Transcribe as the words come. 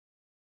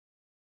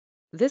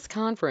This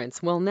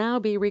conference will now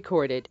be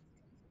recorded.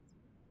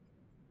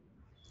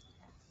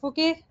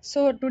 Okay,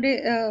 so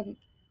today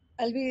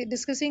I'll be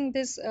discussing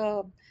this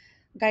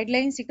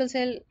guideline sickle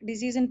cell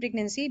disease in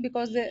pregnancy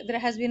because there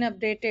has been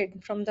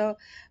updated from the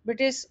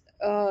British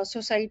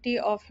Society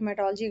of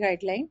Hematology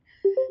guideline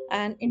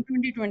and in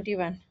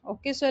 2021.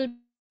 Okay, so I'll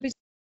be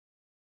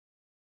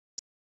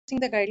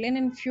discussing the guideline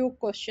in few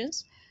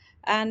questions,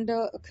 and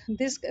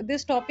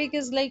this topic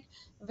is like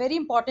very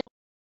important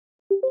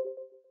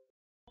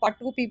part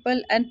 2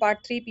 people and part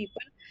 3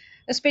 people,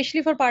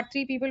 especially for part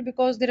 3 people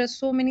because there are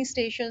so many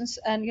stations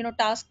and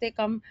tasks they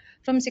come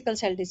from sickle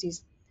cell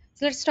disease.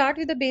 So let's start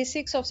with the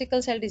basics of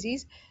sickle cell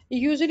disease.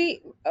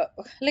 Usually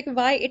like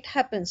why it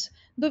happens,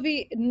 though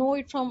we know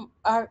it from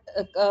our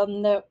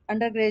the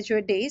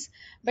undergraduate days,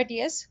 but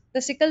yes,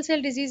 the sickle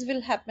cell disease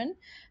will happen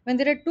when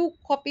there are two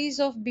copies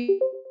of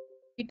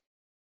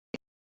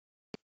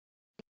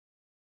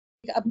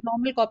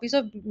abnormal copies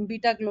of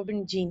beta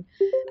globin gene,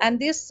 and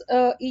this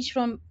each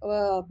from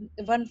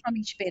one from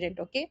each parent.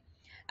 Okay,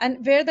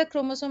 and where the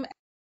chromosome,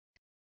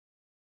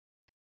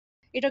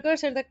 it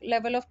occurs at the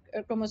level of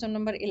chromosome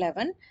number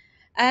 11,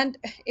 and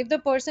if the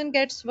person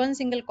gets one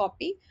single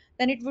copy,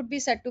 then it would be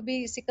said to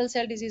be sickle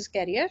cell disease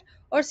carrier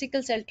or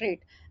sickle cell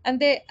trait, and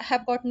they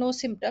have got no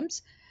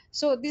symptoms.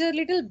 So these are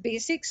little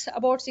basics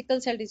about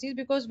sickle cell disease,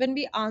 because when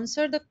we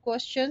answer the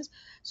questions,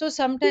 so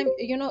sometimes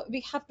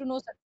we have to know.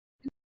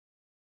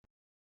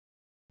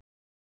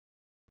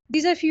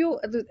 These are few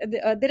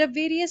there are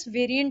various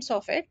variants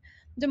of it.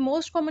 The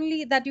most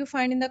commonly that you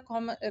find in the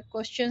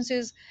questions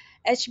is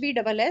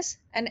HbSS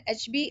and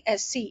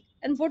HbSc.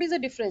 And what is the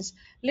difference?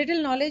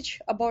 Little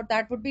knowledge about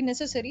that would be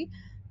necessary.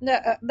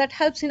 That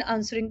helps in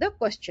answering the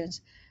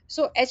questions.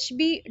 So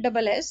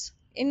HbSS,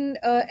 in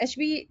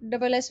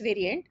HbSS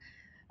variant,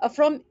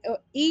 from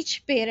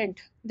each parent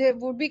there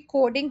would be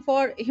coding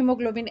for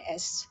hemoglobin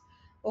S.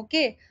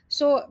 Okay,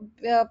 so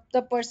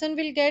the person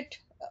will get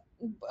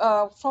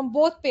from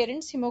both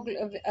parents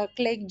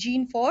like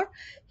gene for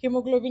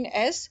hemoglobin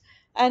S,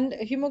 and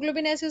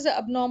hemoglobin S is an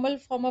abnormal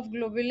form of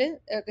globulin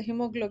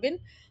hemoglobin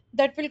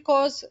that will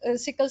cause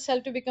sickle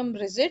cell to become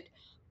rigid.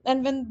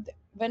 And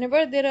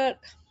whenever there are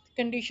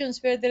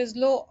conditions where there is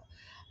low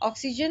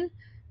oxygen,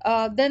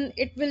 then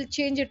it will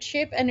change its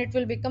shape and it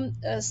will become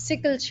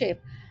sickle shape,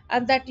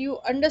 and that you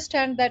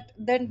understand that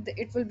then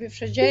it will be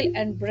fragile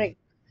and break.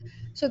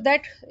 So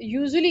that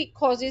usually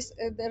causes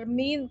the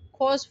main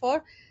cause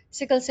for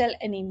sickle cell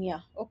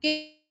anemia.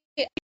 Okay,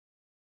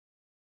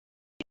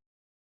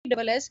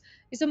 double S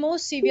is the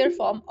most severe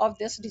form of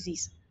this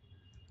disease.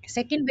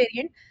 Second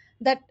variant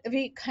that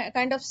we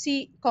kind of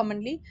see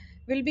commonly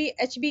will be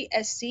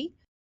HbSc.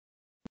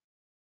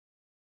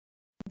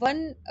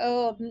 One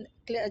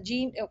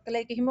gene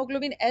like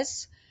hemoglobin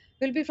S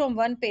will be from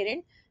one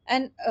parent,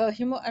 and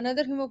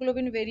another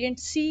hemoglobin variant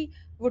C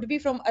would be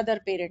from other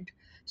parent.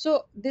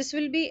 So this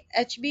will be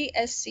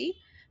HbSc.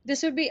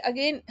 This will be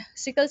again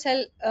sickle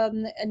cell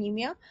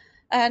anemia,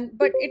 and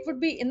but it would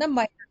be in the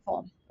milder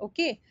form.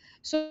 Okay,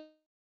 so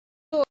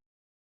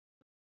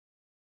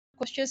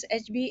questions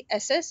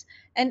HbSS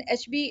and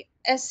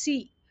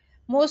HbSc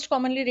most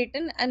commonly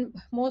written, and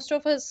most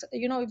of us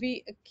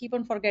we keep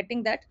on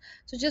forgetting that.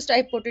 So just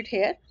I put it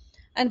here.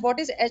 And what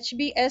is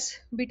HbS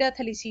beta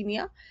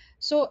thalassemia?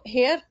 So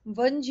here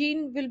one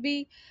gene will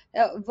be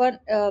one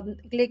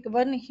like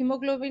one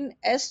hemoglobin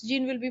S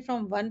gene will be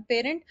from one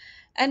parent,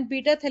 and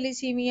beta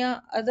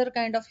thalassemia other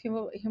kind of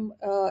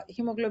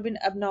hemoglobin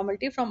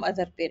abnormality from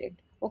other parent.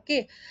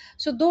 Okay,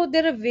 so though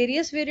there are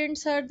various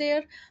variants are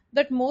there,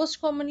 but most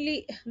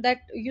commonly that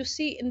you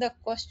see in the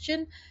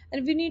question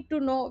and we need to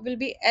know will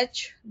be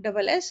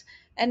HSS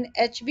and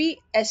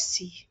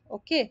HbSc.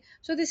 Okay,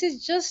 so this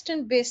is just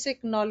in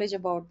basic knowledge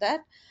about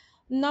that.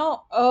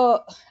 Now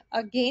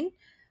again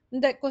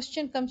the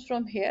question comes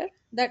from here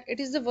that it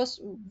is the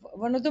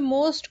one of the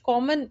most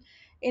common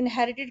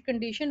inherited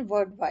condition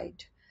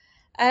worldwide,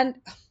 and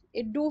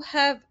it do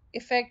have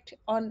effect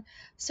on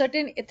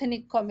certain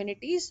ethnic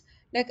communities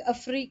like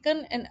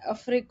African and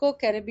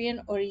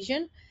Afro-Caribbean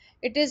origin.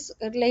 It is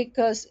like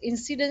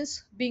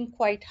incidence being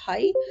quite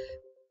high.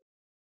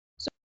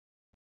 So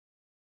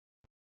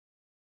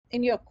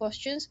in your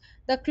questions,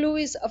 the clue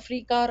is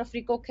Africa or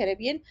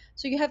Africo-Caribbean,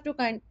 so you have to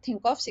kind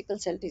think of sickle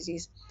cell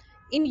disease.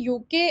 In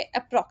UK,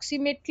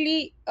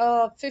 approximately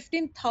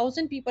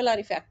 15,000 people are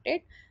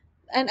affected,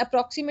 and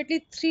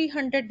approximately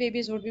 300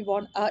 babies would be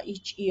born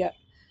each year.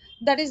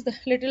 That is the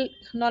little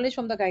knowledge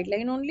from the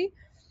guideline only.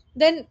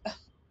 Then,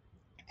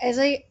 as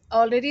I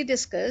already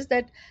discussed,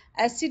 that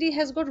SCD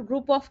has got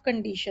group of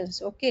conditions.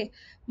 Okay,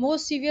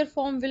 most severe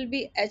form will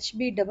be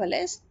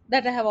HbSS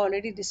that I have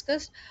already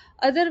discussed.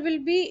 Other will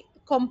be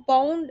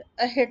compound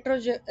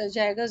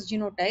heterozygous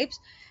genotypes,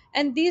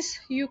 and this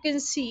you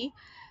can see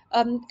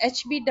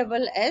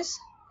HbSS,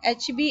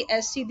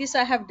 HbSc. This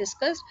I have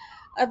discussed.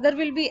 Other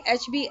will be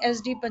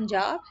HbSD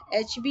Punjab,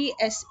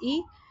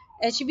 HbSe,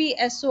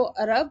 HbSO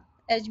Arab,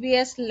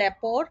 HbS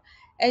Lapor,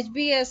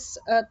 HbS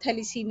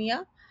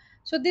thalassemia.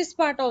 So this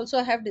part also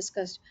I have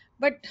discussed,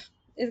 but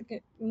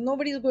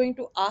nobody is going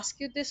to ask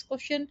you this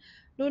question.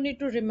 No need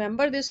to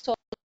remember this.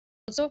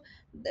 Also,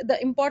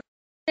 the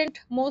important,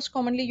 most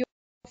commonly you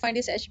find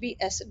is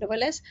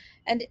HBS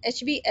and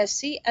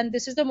HBSC, and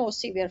this is the most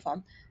severe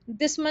form.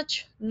 This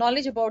much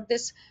knowledge about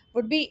this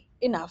would be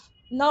enough.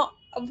 Now,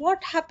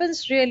 what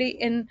happens really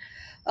in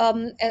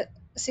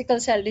sickle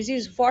cell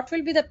disease? What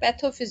will be the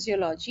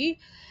pathophysiology?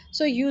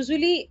 So,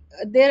 usually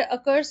there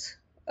occurs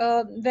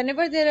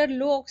whenever there are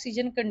low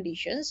oxygen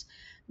conditions,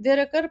 there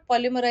occur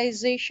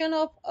polymerization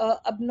of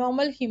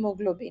abnormal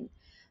hemoglobin.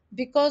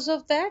 Because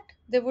of that,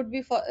 there would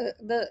be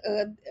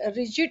the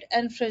rigid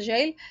and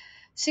fragile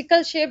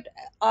sickle shaped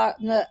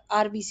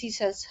RBC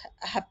cells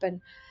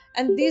happen.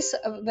 And this,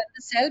 when the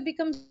cell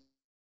becomes,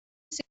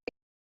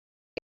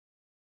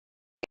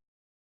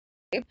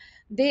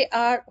 they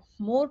are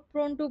more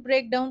prone to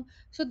breakdown.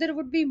 So there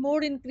would be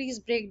more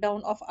increased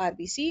breakdown of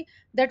RBC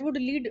that would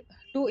lead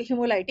to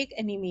hemolytic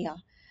anemia.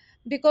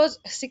 Because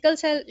sickle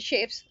cell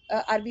shapes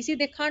RBC,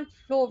 they can't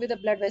flow with the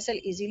blood vessel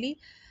easily,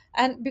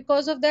 and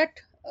because of that,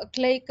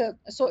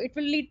 so it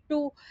will lead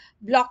to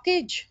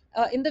blockage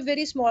in the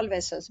very small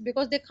vessels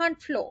because they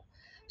can't flow.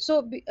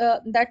 So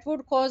that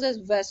would cause as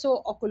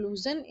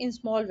vaso-occlusion in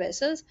small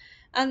vessels,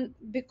 and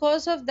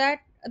because of that,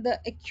 the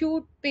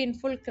acute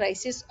painful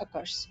crisis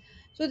occurs.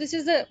 So this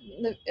is the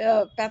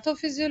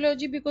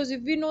pathophysiology. Because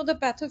if we know the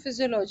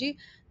pathophysiology,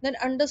 then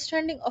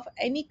understanding of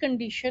any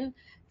condition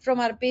from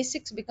our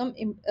basics become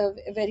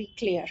very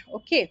clear.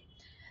 Okay,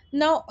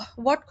 now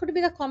what could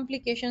be the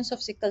complications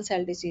of sickle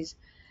cell disease,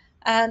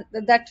 and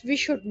that we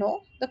should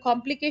know? The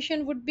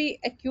complication would be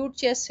acute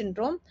chest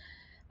syndrome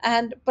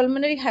and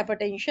pulmonary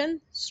hypertension,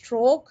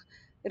 stroke,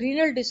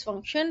 renal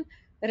dysfunction,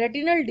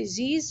 retinal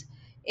disease,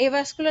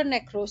 avascular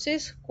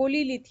necrosis,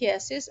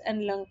 cholelithiasis,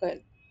 and lung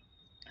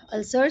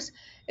ulcers.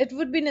 It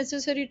would be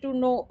necessary to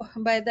know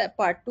by the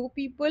part 2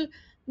 people,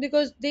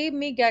 because they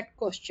may get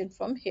question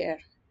from here.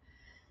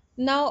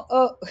 Now,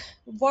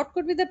 what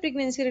could be the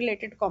pregnancy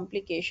related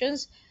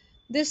complications?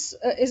 This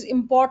is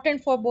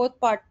important for both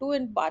part 2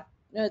 and part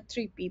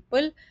 3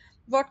 people.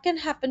 What can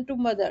happen to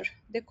mother?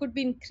 There could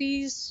be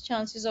increased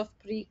chances of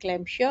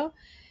preeclampsia,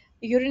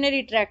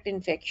 urinary tract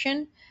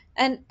infection,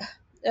 and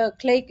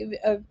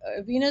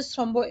venous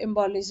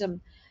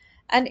thromboembolism.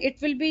 And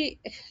it will be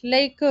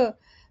like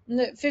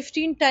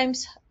 15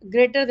 times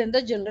greater than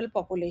the general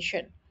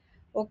population.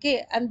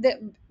 Okay, and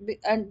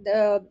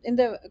in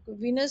the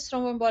venous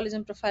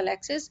thromboembolism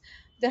prophylaxis,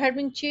 there had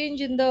been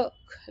change in the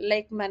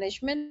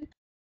management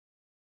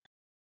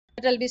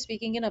that I'll be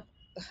speaking in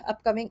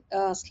upcoming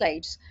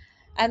slides.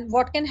 And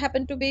what can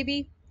happen to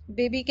baby?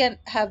 Baby can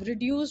have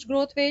reduced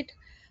growth weight,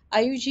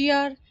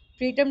 IUGR,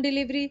 preterm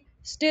delivery,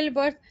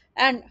 stillbirth,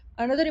 and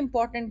another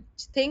important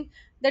thing,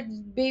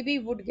 that baby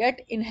would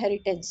get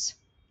inheritance.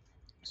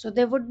 So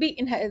there would be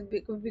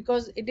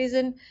because it is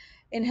an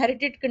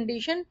inherited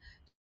condition.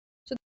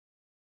 So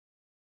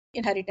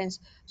inheritance.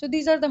 So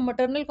these are the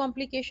maternal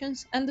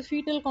complications and the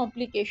fetal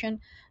complication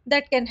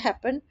that can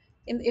happen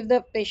if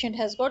the patient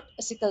has got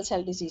sickle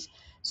cell disease.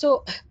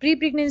 So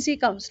pre-pregnancy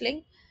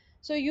counseling.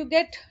 So you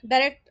get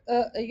direct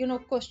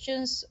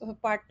questions,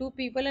 part 2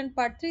 people, and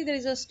part 3 there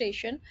is a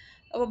station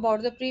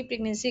about the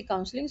pre-pregnancy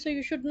counseling. So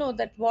you should know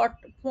that what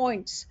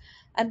points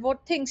and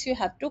what things you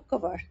have to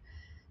cover.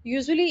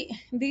 Usually,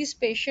 these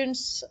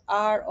patients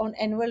are on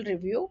annual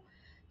review.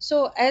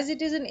 So, as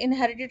it is an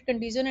inherited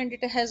condition and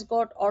it has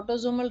got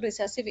autosomal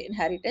recessive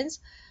inheritance,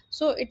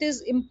 so it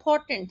is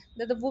important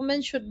that the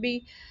woman should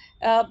be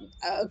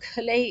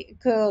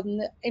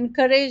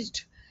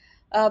encouraged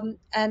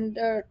and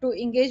to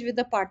engage with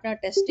the partner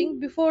testing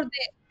before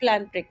they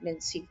plan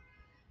pregnancy.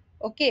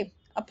 Okay.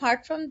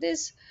 Apart from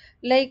this,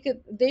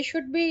 they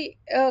should be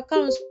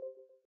counseled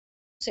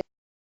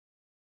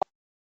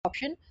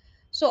option.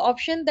 So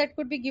option that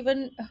could be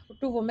given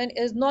to women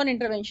is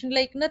non-intervention,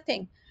 like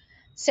nothing.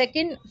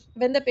 Second,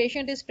 when the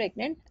patient is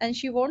pregnant and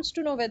she wants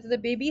to know whether the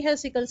baby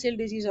has sickle cell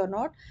disease or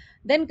not,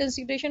 then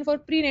consideration for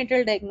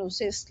prenatal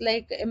diagnosis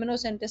like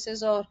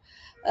immunocentesis or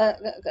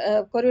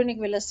chorionic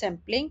villus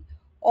sampling,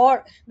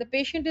 or the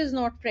patient is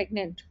not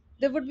pregnant.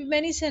 There would be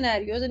many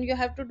scenarios, and you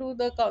have to do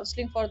the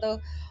counseling for the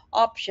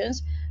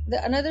options.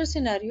 The another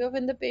scenario,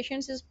 when the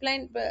patients is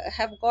plan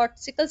have got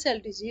sickle cell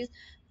disease,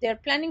 they are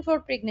planning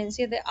for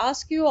pregnancy, they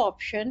ask you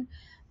option,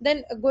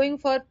 then going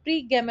for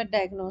pre-gamete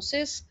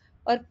diagnosis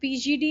or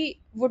PGD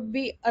would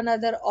be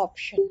another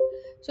option.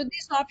 So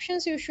these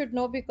options you should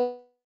know,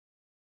 because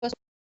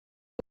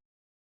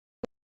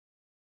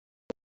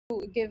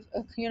to give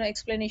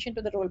explanation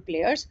to the role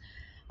players.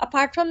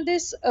 Apart from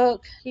this,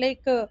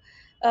 like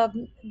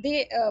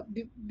they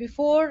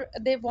before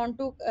they want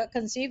to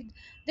conceive,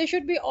 there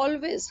should be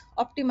always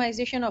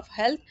optimization of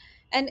health,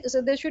 and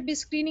so there should be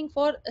screening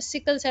for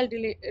sickle cell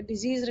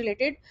disease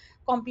related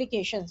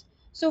complications.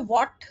 So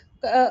what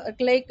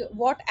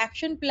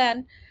action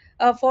plan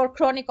for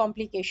chronic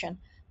complication?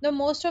 The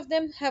most of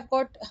them have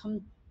got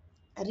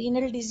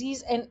renal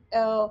disease and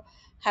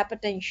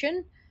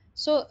hypertension.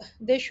 So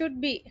there should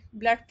be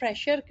blood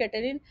pressure,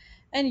 creatinine,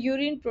 and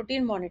urine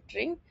protein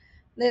monitoring.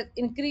 the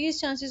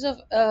increased chances of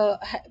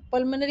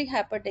pulmonary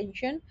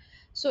hypertension.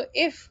 So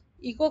if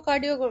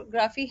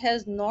echocardiography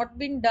has not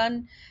been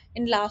done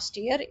in last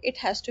year, it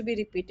has to be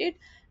repeated.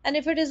 And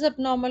if it is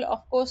abnormal,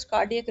 of course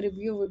cardiac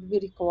review would be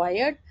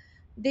required.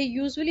 They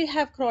usually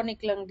have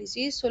chronic lung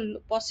disease,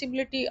 so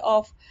possibility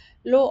of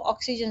low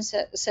oxygen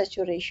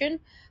saturation.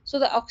 So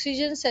the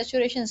oxygen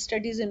saturation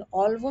studies in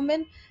all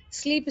women,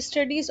 sleep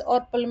studies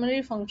or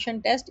pulmonary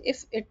function test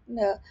if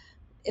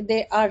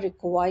they are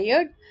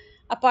required.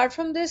 Apart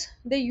from this,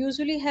 they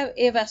usually have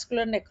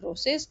avascular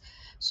necrosis.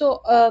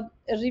 So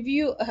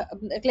review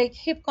like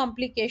hip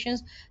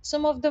complications,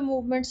 some of the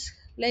movements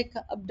like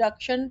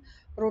abduction,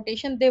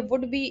 rotation, they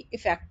would be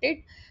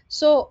affected.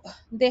 So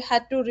they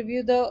had to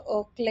review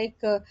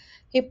the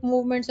hip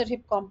movements or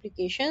hip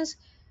complications.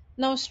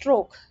 Now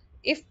stroke,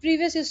 if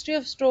previous history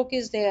of stroke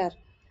is there,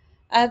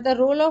 the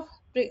role of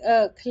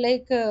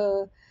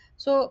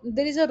so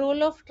there is a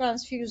role of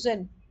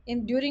transfusion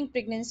in during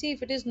pregnancy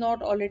if it is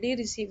not already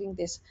receiving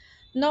this.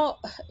 Now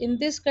in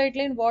this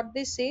guideline what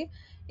they say,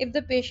 if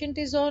the patient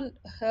is on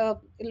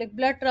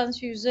blood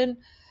transfusion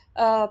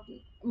uh,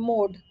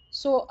 mode,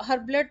 so her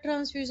blood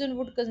transfusion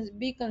would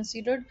be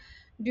considered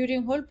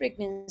during whole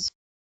pregnancy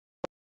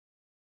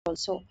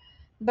also.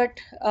 But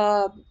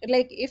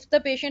like if the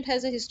patient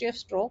has a history of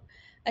stroke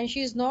and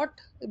she is not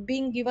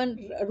being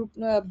given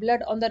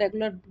blood on the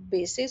regular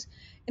basis,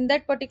 in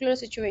that particular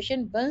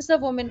situation, once the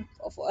woman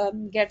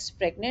gets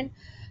pregnant,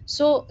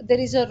 so there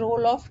is a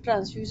role of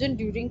transfusion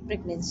during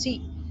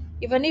pregnancy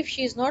even if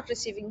she is not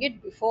receiving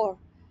it before.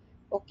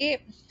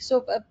 Okay,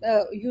 so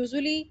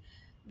usually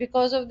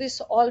because of this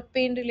all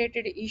pain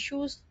related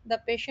issues, the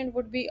patient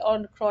would be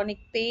on chronic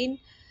pain,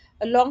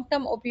 long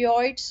term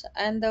opioids,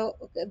 and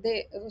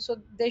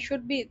they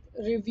should be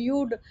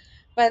reviewed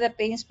by the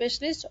pain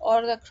specialist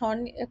or the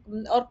chronic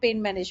or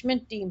pain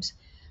management teams.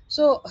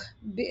 So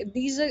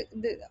these are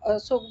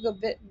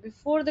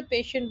before the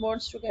patient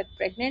wants to get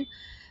pregnant,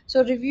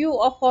 so review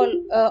of all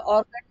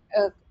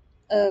organ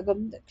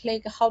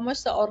like how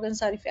much the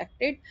organs are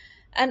affected,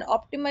 and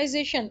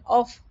optimization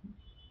of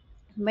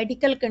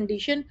medical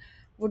condition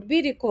would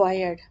be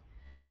required.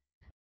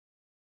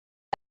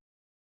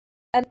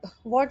 And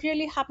what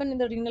really happen in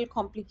the renal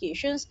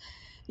complications,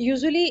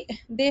 usually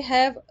they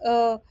have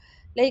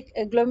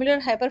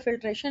glomerular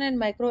hyperfiltration and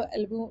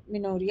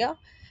microalbuminuria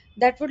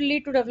that would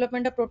lead to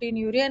development of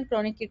proteinuria and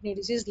chronic kidney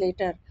disease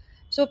later.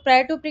 So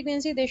prior to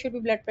pregnancy there should be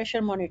blood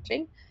pressure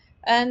monitoring,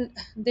 and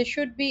there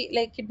should be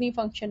like kidney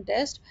function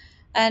test,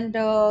 and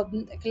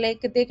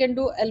like they can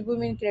do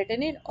albumin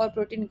creatinine or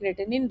protein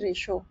creatinine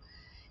ratio.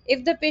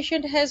 If the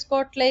patient has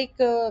got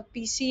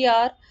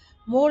PCR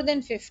more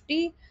than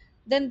 50,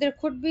 then there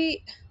could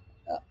be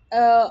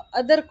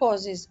other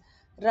causes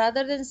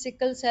rather than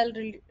sickle cell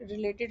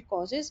related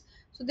causes.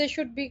 So there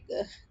should be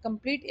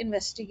complete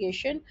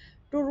investigation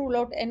to rule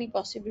out any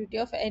possibility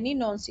of any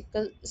non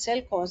sickle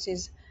cell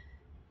causes.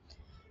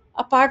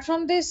 Apart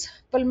from this,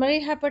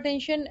 pulmonary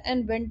hypertension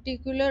and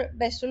ventricular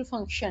diastole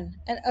function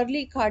and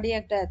early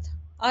cardiac death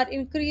are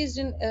increased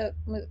in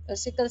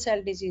sickle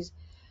cell disease.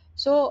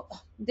 So,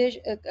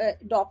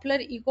 Doppler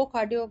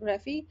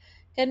echocardiography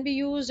can be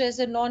used as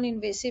a non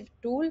invasive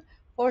tool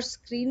for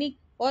screening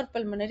for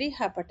pulmonary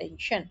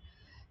hypertension.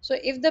 So,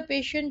 if the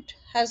patient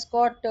has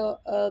got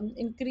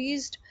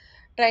increased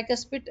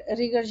tricuspid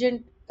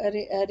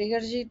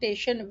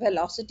regurgitation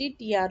velocity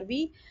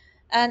TRV,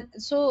 and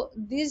so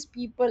these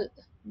people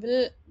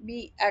will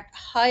be at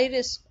high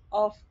risk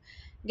of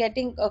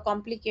getting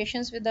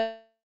complications with the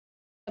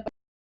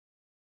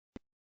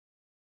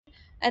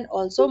and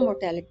also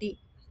mortality.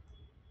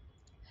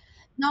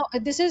 Now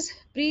this is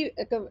pre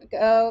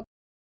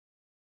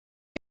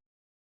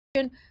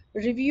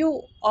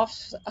review of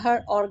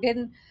her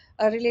organ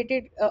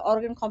related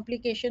organ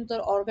complications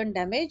or organ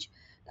damage.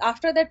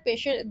 After that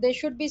patient there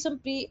should be some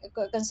pre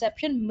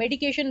conception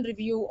medication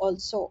review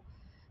also.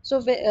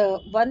 So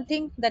one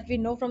thing that we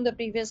know from the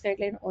previous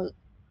guideline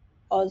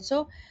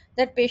also,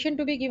 that patient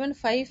to be given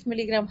 5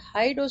 milligram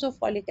high dose of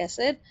folic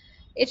acid,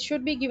 it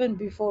should be given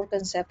before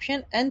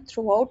conception and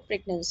throughout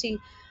pregnancy.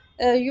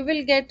 You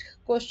will get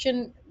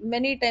question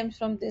many times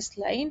from this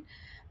line,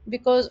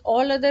 because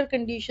all other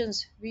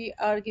conditions we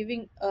are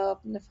giving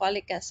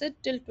folic acid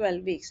till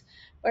 12 weeks,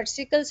 but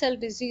sickle cell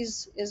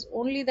disease is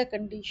only the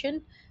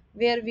condition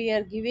where we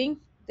are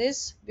giving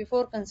this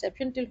before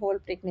conception till whole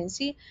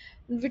pregnancy.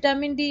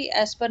 Vitamin D,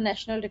 as per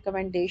national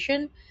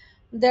recommendation,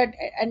 that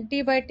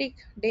antibiotic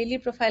daily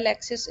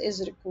prophylaxis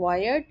is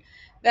required.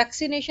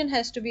 Vaccination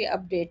has to be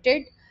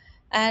updated,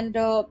 and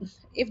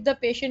if the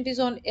patient is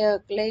on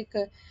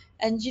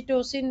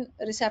angiotensin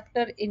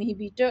receptor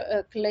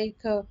inhibitor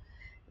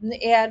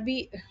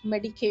ARB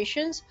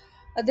medications,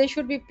 they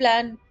should be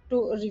planned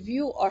to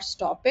review or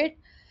stop it.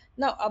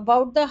 Now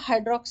about the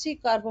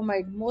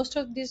hydroxycarbamide, most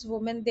of these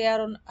women they are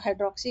on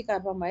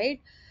hydroxycarbamide,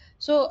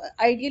 so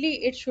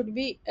ideally it should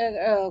be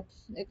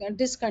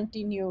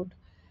discontinued.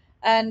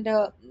 And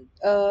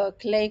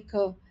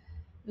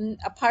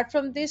apart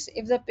from this,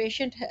 if the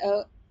patient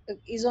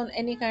is on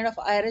any kind of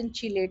iron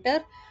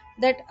chelator,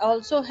 that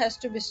also has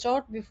to be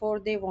stopped before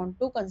they want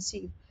to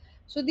conceive.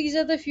 So these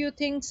are the few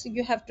things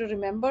you have to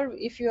remember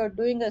if you are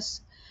doing a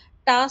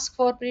task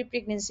for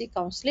pre-pregnancy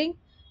counseling.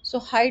 So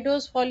high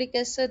dose folic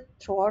acid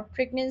throughout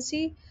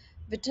pregnancy,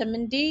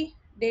 vitamin D,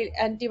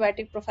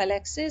 antibiotic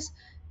prophylaxis,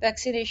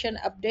 vaccination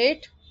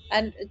update,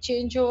 and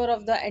changeover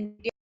of the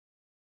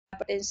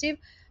antihypertensive.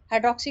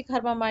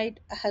 Hydroxycarbamide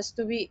has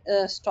to be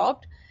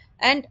stopped,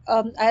 and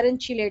iron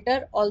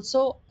chelator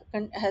also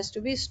has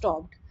to be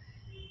stopped.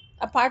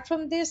 Apart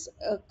from this,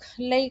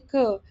 like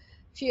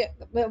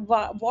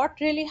what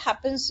really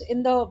happens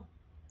in the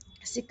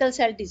sickle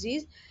cell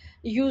disease,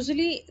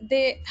 usually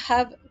they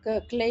have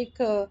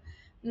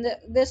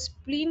the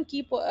spleen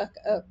keep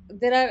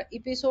there are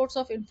episodes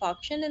of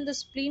infarction, and the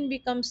spleen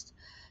becomes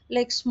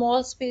like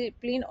small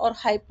spleen or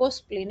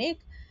hyposplenic.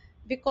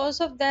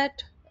 Because of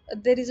that,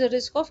 there is a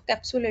risk of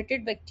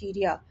capsulated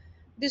bacteria.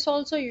 This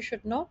also you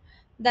should know,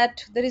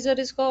 that there is a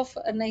risk of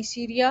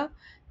Neisseria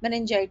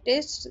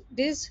meningitis,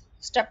 this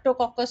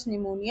streptococcus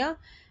pneumonia,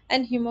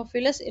 and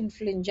Haemophilus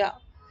influenza.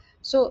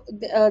 So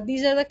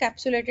these are the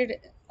capsulated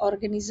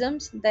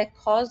organisms that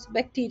cause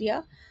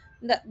bacteria,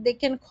 that they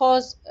can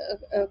cause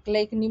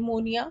like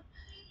pneumonia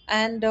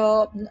and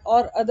or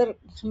other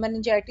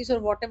meningitis or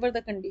whatever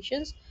the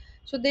conditions.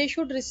 So they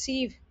should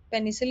receive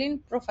penicillin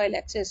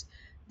prophylaxis.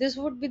 This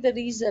would be the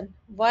reason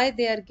why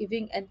they are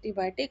giving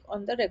antibiotic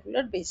on the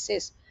regular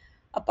basis.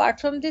 Apart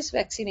from this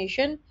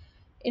vaccination,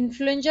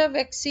 influenza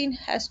vaccine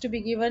has to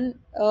be given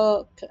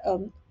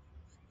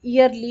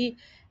yearly,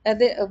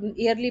 the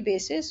yearly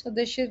basis. So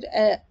they should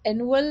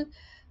annual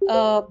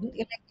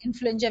like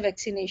influenza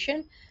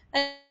vaccination,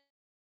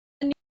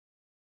 and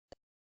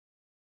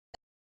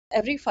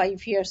every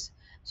 5 years.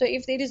 So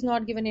if it is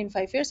not given in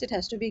 5 years, it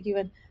has to be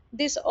given.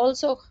 This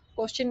also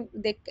question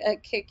they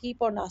keep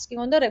on asking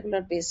on the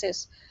regular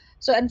basis.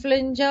 So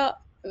influenza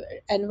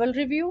annual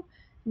review,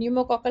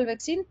 pneumococcal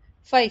vaccine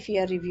 5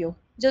 year review.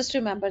 Just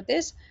remember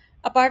this.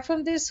 Apart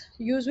from this,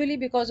 usually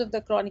because of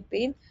the chronic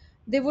pain,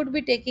 they would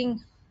be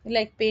taking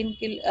like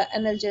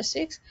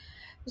analgesics.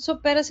 So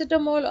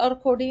paracetamol or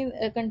codeine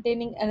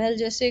containing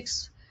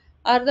analgesics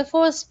are the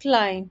first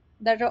line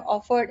that are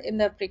offered in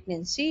the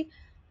pregnancy.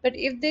 But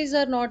if these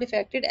are not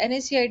effective,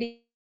 NaCid,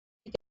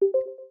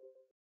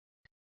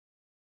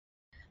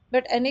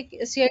 but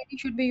NaCid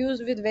should be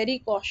used with very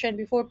caution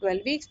before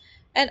 12 weeks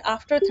and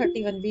after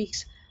 31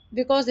 weeks,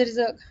 because there is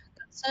a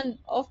concern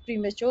of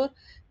premature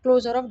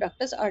closure of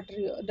ductus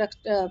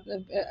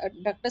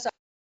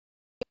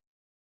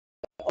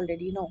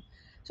already know.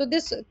 So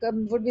this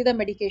would be the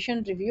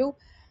medication review.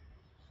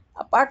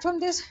 Apart from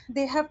this,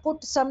 they have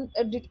put some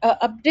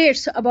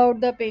updates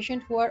about the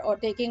patient who are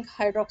taking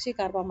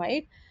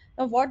hydroxycarbamide.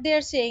 Now what they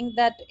are saying,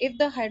 that if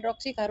the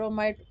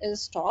hydroxycarbamide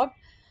is stopped,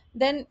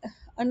 then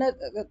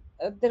another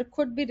there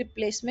could be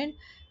replacement.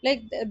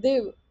 Like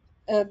they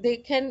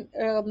can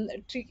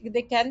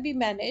they can be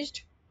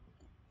managed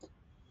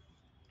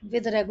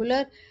with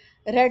regular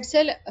red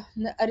cell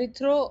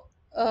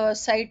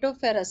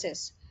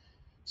erythrocytopheresis.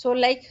 So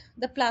like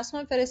the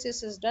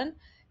plasmapheresis is done,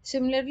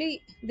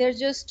 similarly they're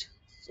just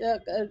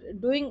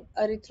doing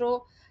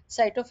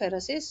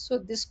erythrocytopheresis, so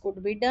this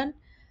could be done.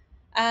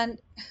 And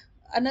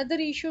another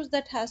issues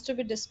that has to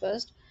be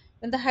discussed,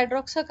 when the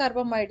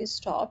hydroxycarbamide is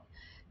stopped,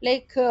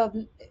 like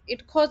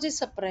it causes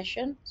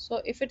suppression.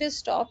 So if it is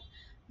stopped,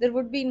 there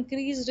would be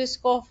increased risk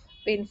of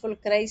painful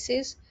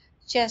crisis,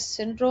 chest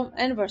syndrome,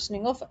 and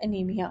worsening of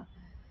anemia.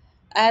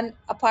 And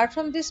apart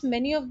from this,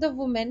 many of the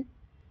women,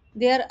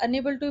 they are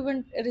unable to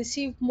even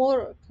receive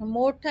more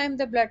time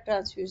the blood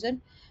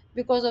transfusion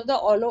because of the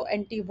allo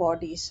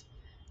antibodies,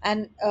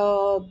 and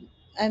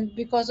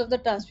because of the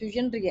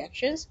transfusion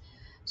reactions.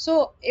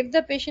 So if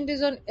the patient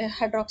is on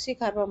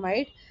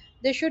hydroxycarbamide,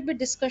 there should be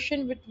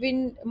discussion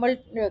between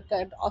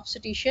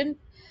obstetrician,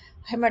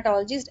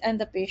 hematologist, and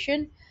the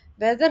patient,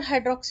 whether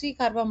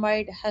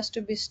hydroxycarbamide has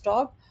to be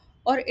stopped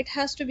or it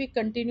has to be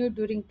continued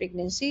during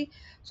pregnancy,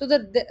 so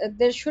that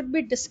there should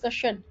be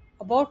discussion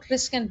about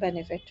risk and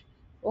benefit.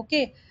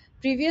 Okay,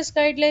 previous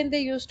guideline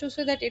they used to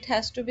say that it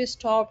has to be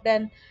stopped,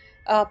 and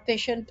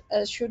patient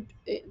should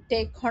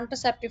take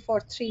contraceptive for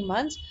 3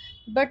 months.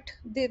 But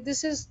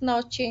this is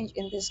now changed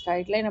in this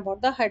guideline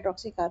about the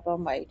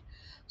hydroxycarbamide.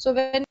 So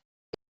when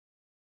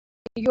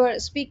you are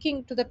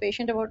speaking to the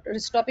patient about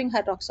stopping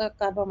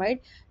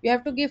hydroxycarbamide, you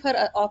have to give her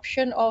an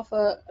option of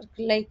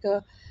red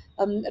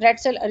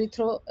cell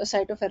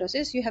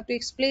erythrocytopheresis. You have to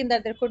explain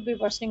that there could be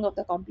worsening of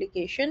the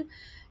complication,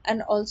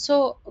 and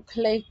also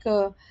like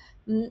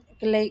and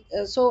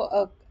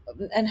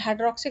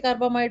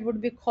hydroxycarbamide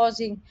would be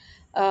causing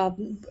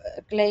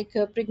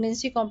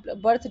pregnancy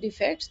birth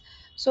defects.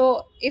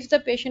 So if the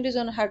patient is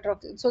on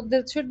hydroxy, so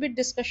there should be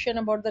discussion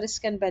about the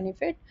risk and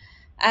benefit,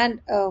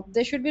 and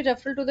they should be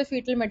referred to the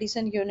fetal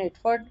medicine unit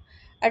for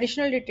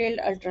additional detailed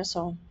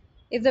ultrasound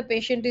if the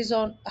patient is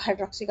on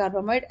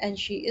hydroxycarbamide and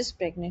she is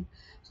pregnant.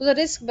 So the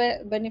risk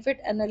benefit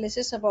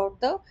analysis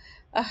about the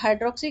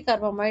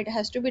hydroxycarbamide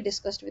has to be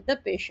discussed with the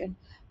patient.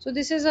 So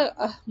this is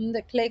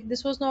like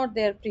this was not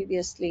there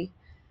previously.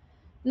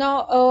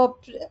 Now,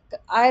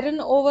 iron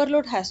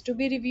overload has to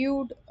be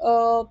reviewed,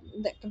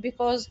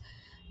 because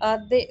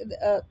they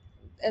uh,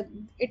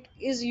 it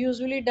is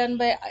usually done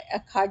by a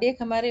cardiac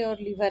MRI or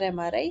liver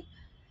MRI.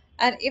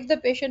 And if the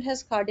patient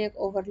has cardiac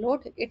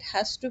overload, it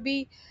has to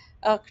be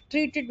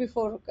treated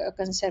before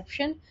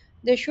conception.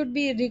 There should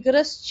be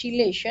rigorous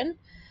chelation,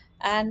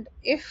 and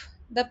if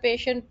the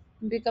patient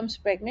becomes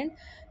pregnant,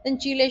 then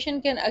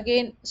chelation can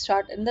again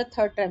start in the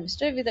third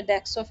trimester with the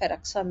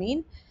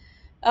dextroamphetamine.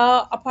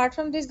 Apart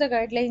from this, the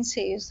guideline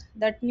says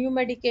that new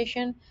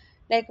medication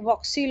like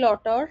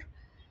voxelotor,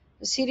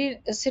 uh,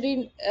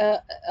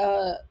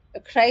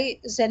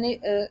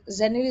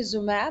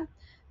 zenilizumab,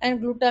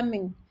 and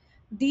glutamine.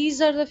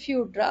 These are the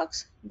few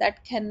drugs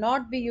that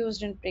cannot be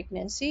used in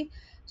pregnancy,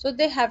 so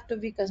they have to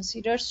be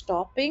considered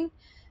stopping.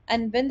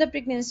 And when the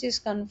pregnancy is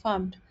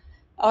confirmed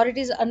or it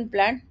is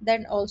unplanned,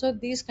 then also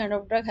these kind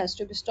of drug has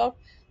to be stopped.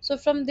 So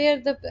from there,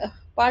 the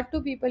part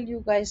two people,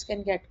 you guys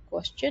can get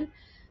question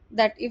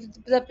that if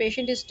the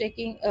patient is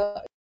taking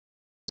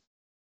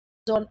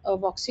on a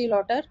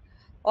voxelotor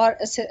or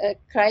a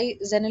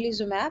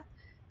crizanlizumab,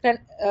 then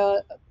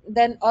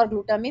or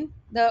glutamine,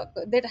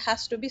 that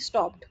has to be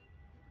stopped.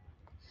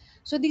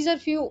 So these are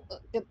few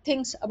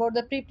things about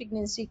the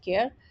pre-pregnancy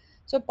care.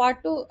 So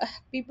part two,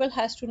 people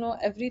has to know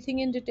everything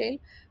in detail.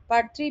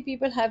 Part three,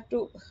 people have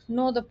to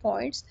know the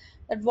points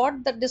that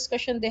what the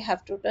discussion they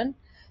have to done,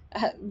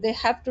 they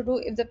have to do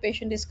if the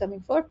patient is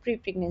coming for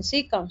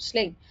pre-pregnancy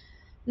counseling.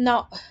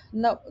 Now,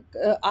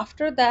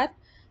 after that,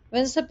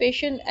 once the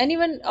patient,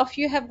 anyone of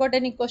you have got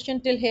any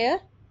question till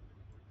here?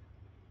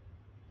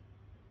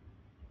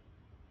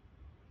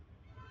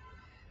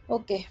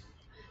 Okay,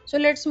 so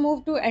let's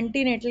move to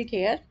antenatal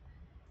care,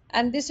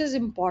 and this is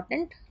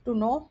important to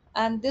know.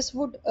 And this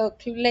would there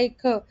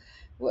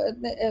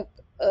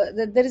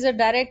is a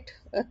direct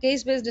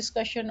case-based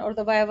discussion or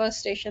the viva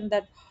station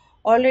that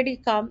already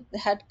come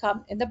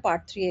in the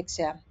part 3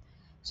 exam.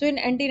 So in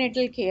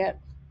antenatal care,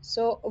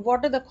 so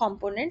what are the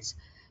components?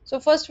 So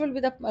first will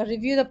be the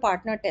review the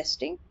partner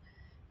testing,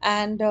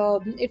 and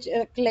it's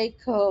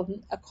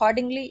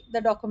accordingly the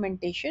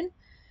documentation.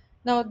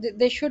 Now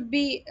there should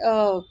be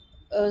a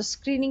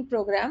screening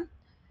program,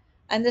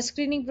 and the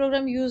screening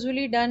program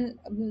usually done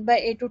by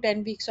 8 to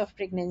 10 weeks of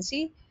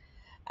pregnancy.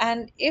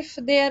 And if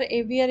we are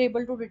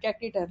able to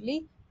detect it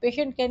early,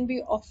 patient can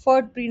be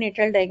offered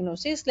prenatal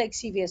diagnosis like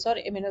CVS or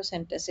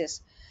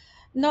immunocentesis.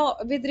 Now,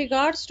 with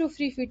regards to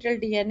free fetal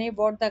DNA,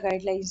 what the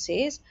guideline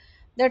says,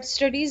 that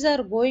studies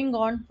are going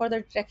on for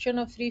the detection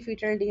of free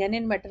fetal DNA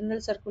in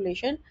maternal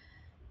circulation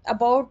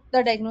about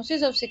the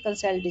diagnosis of sickle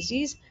cell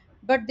disease,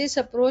 but this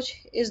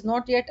approach is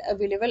not yet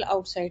available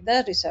outside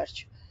the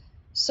research.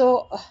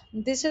 So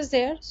this is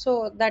there.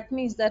 So that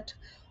means that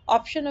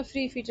option of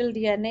free fetal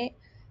DNA,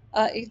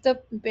 if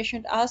the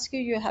patient asks you,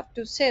 you have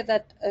to say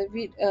that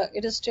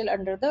it is still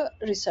under the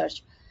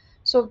research.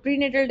 So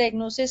prenatal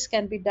diagnosis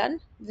can be done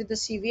with the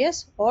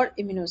CVS or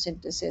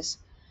immunocentesis.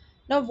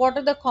 Now, what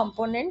are the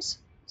components?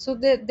 So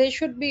they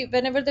should be,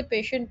 whenever the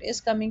patient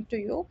is coming to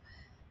you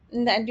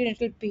in the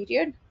antenatal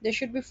period, there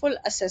should be full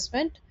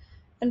assessment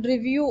and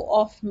review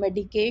of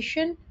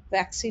medication,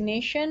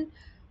 vaccination,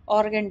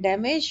 organ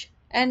damage,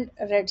 and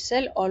red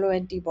cell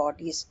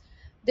autoantibodies.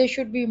 There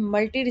should be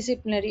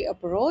multidisciplinary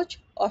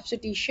approach,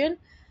 obstetrician,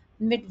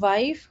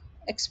 midwife,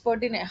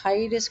 expert in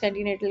high risk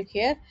antenatal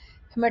care,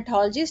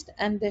 hematologist,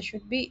 and there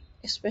should be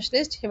a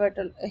specialist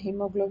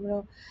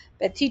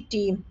hemoglobinopathy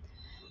team.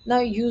 Now,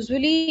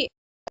 usually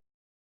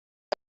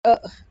uh,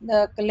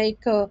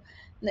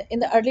 in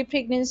the early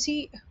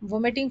pregnancy,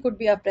 vomiting could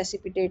be a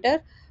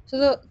precipitator,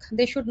 so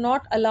they should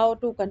not allow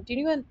to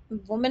continue, and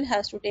woman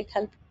has to take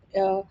help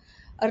uh,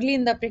 early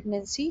in the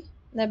pregnancy,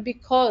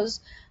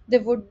 because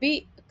there would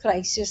be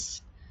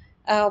crisis.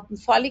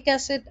 Folic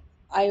acid,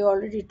 I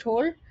already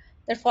told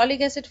that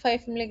folic acid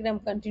 5 milligram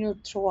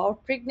continued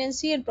throughout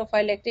pregnancy, and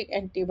prophylactic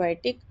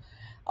antibiotic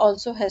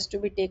also has to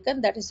be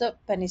taken, that is a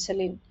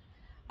penicillin.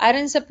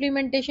 Iron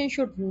supplementation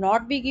should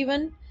not be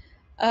given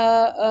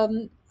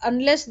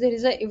unless there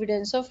is a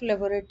evidence of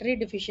laboratory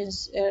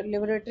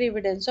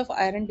evidence of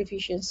iron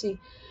deficiency.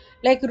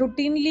 Like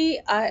routinely,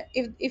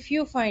 if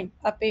you find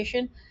a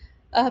patient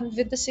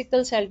with the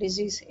sickle cell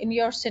disease in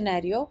your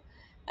scenario,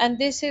 and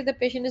they say the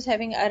patient is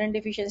having iron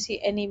deficiency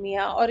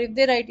anemia, or if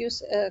they write you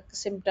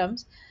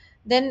symptoms,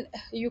 then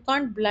you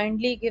can't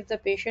blindly give the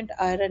patient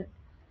iron,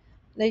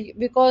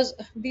 because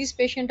these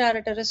patients are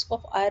at a risk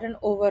of iron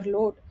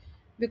overload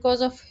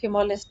because of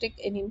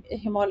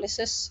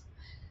hemolysis.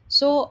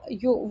 So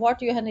you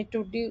what you need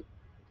to do,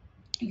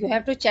 you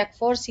have to check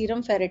for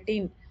serum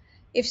ferritin.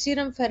 If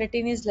serum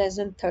ferritin is less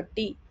than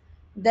 30,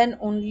 then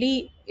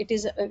only it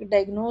is a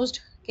diagnosed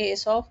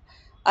case of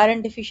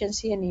iron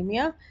deficiency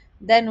anemia,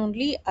 then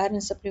only iron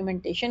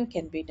supplementation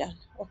can be done.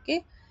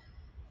 Okay.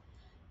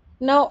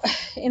 Now,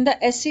 in the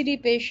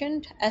SCD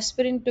patient,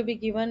 aspirin to be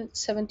given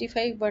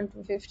 75 1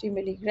 to 50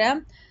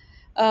 milligram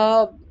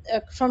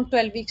from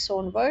 12 weeks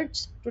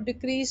onwards to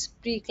decrease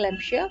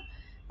preeclampsia,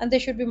 and they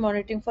should be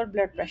monitoring for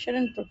blood pressure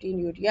and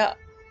proteinuria.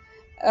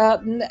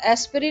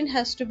 Aspirin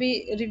has to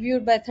be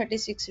reviewed by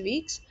 36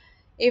 weeks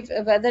if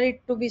whether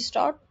it to be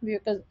stopped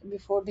because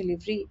before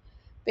delivery.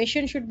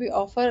 Patient should be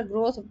offered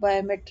growth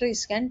biometry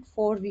scan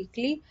 4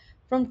 weekly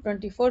from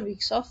 24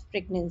 weeks of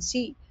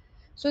pregnancy.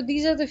 So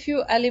these are the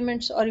few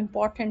elements or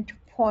important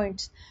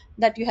points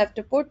that you have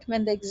to put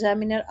when the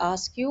examiner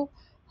asks you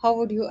how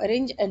would you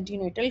arrange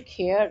antenatal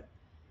care.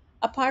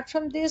 Apart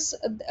from this,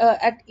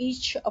 at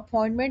each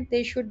appointment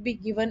they should be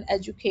given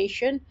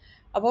education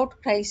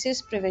about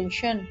crisis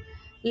prevention,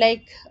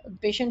 like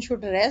patient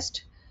should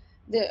rest,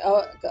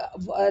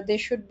 they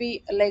should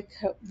be like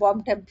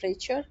warm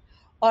temperature,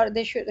 or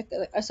they should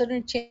a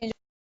certain change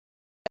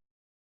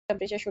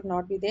temperature should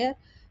not be there.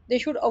 They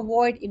should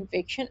avoid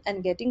infection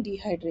and getting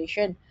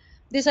dehydration.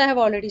 This I have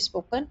already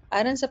spoken.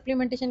 Iron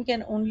supplementation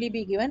can only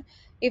be given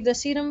if the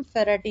serum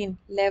ferritin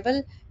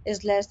level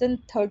is less than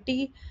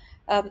 30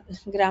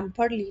 gram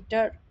per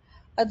liter.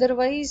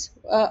 Otherwise,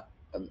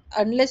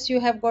 unless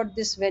you have got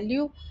this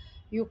value,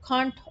 you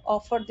can't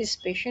offer this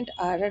patient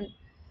iron.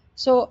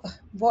 So,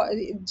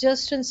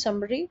 just in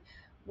summary,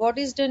 what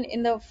is done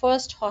in the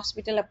first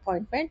hospital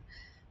appointment?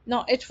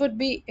 Now, it would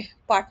be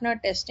partner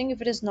testing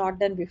if it is not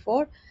done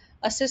before,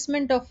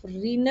 assessment of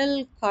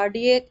renal,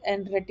 cardiac,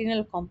 and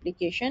retinal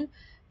complication,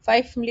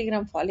 5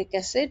 milligram folic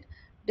acid,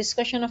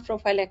 discussion of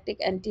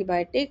prophylactic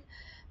antibiotic,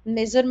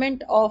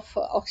 measurement of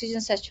oxygen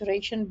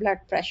saturation, blood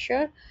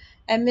pressure,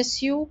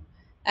 MSU,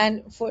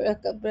 and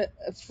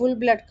full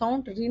blood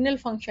count, renal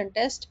function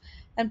test,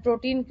 and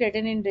protein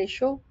creatinine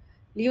ratio,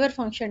 liver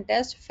function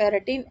test,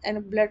 ferritin,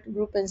 and blood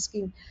group and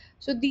skin.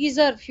 So these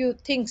are few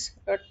things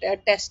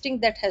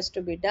testing that has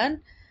to be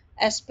done.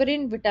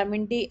 Aspirin,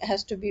 vitamin D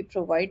has to be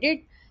provided,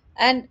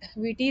 and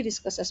VT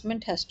risk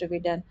assessment has to be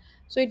done.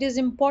 So it is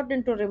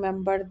important to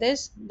remember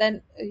this.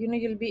 Then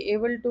you'll be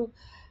able to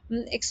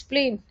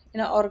explain in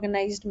an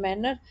organized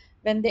manner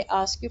when they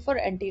ask you for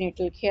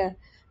antenatal care.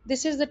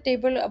 This is the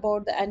table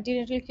about the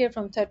antenatal care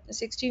from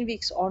 16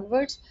 weeks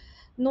onwards.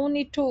 No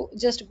need to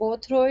just go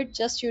through it,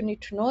 just you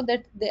need to know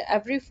that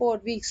every 4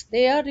 weeks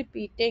they are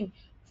repeating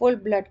full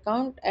blood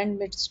count and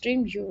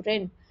midstream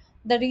urine.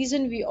 The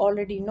reason we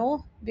already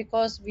know,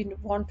 because we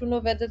want to know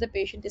whether the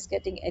patient is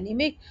getting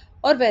anemic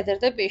or whether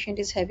the patient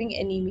is having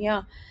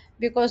anemia,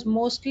 because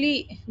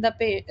mostly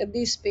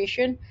this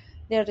patient,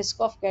 their risk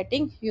of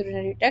getting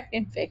urinary tract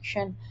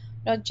infection.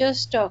 Now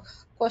just a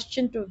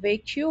question to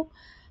wake you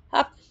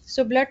up.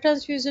 So blood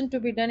transfusion to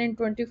be done in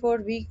 24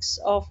 weeks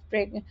of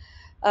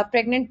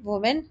pregnant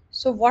woman.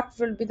 So what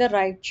will be the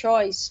right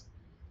choice?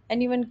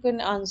 Anyone can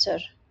answer.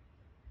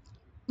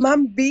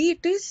 Ma'am, B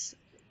it is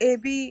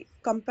ABO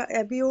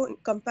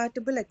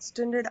compatible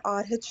extended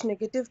RH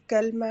negative,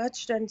 KEL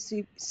matched and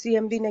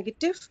CMV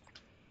negative.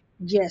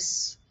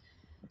 Yes.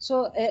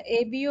 So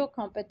ABO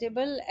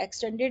compatible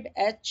extended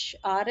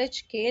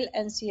RH, KALE,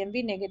 and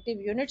CMV negative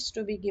units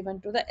to be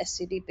given to the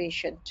SCD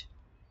patient.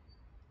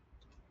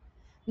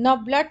 Now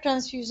blood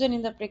transfusion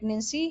in the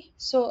pregnancy.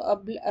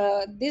 So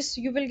this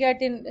you will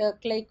get in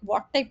like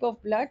what type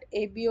of blood?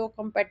 ABO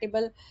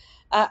compatible,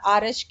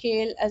 RH,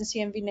 KALE, and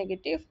CMV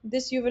negative.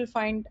 This you will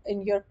find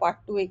in your part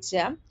 2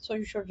 exam, so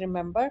you should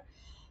remember.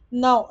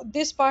 Now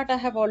this part I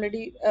have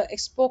already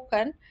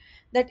spoken,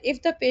 that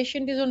if the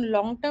patient is on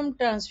long term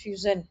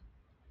transfusion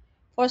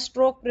for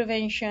stroke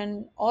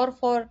prevention or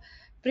for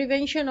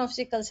prevention of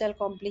sickle cell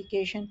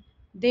complication,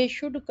 they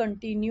should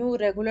continue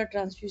regular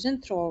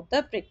transfusion throughout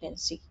the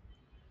pregnancy.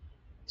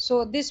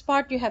 So this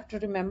part you have to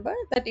remember,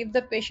 that if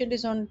the patient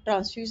is on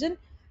transfusion,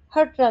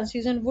 her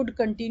transfusion would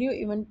continue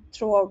even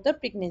throughout the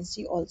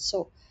pregnancy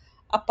also.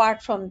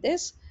 Apart from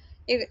this,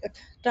 if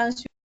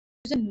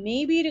transfusion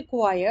may be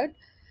required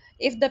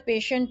if the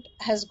patient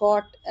has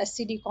got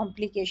SCD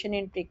complication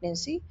in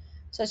pregnancy,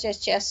 such as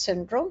chest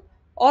syndrome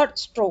or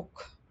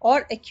stroke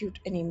or acute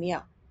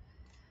anemia.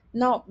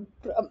 Now,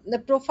 the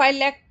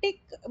prophylactic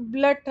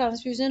blood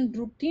transfusion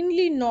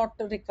routinely not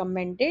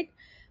recommended,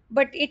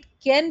 but it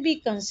can be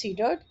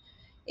considered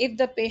if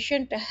the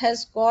patient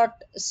has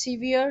got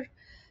severe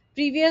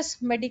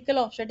previous medical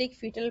obstetric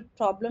fetal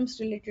problems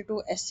related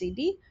to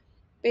SCD,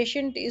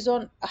 patient is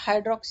on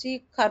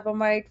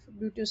hydroxycarbamide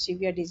due to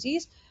severe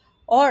disease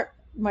or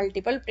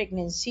multiple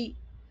pregnancy.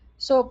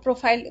 So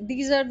profile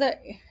these are the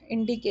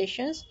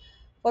indications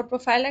for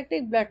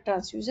prophylactic blood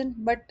transfusion,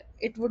 but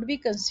it would be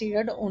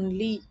considered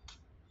only.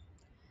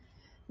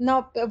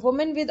 Now a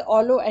woman with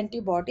allo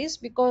antibodies,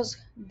 because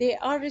they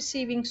are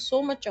receiving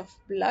so much of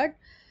blood,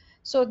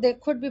 so there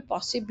could be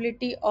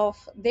possibility of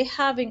they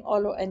having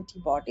allo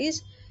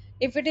antibodies.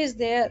 If it is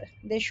there,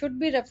 they should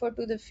be referred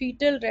to the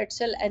fetal red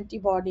cell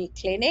antibody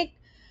clinic.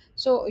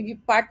 So you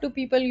part 2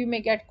 people, you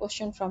may get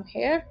question from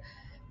here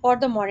for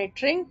the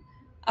monitoring.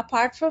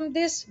 Apart from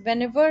this,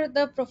 whenever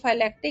the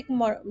prophylactic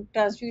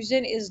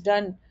transfusion is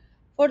done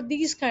for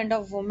these kind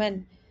of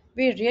women,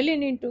 we really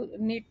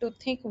need to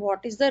think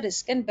what is the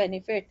risk and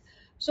benefit.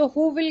 So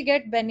who will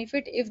get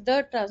benefit if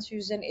the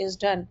transfusion is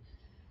done?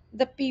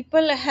 The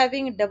people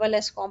having double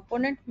S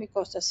component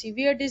because of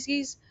severe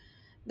disease,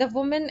 the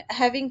woman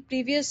having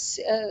previous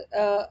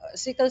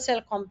sickle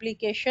cell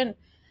complication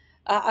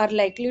are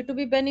likely to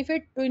be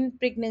benefit, twin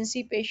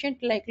pregnancy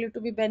patient likely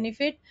to be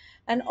benefit,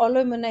 and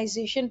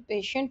immunization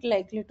patient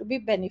likely to be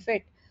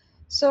benefit.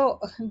 So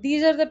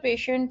these are the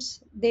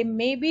patients, they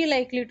may be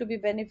likely to be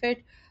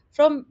benefit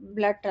from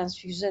blood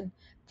transfusion,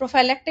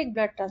 prophylactic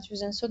blood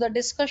transfusion. So the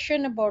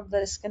discussion about the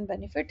risk and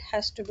benefit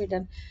has to be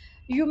done.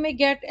 You may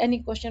get any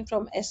question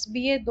from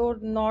SBA, though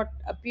not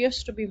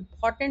appears to be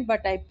important,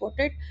 but I put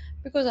it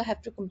because I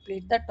have to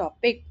complete the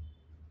topic.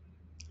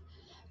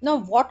 Now,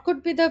 what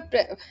could be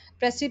the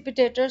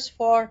precipitators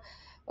for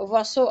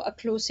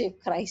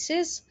vaso-occlusive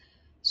crisis?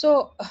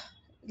 So,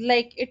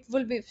 like it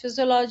will be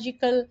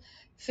physiological,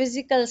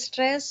 physical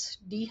stress,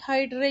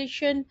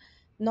 dehydration,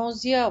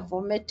 nausea,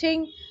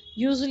 vomiting,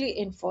 usually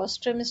in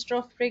first trimester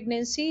of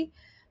pregnancy.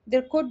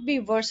 There could be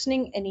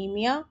worsening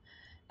anemia,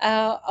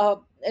 uh, uh,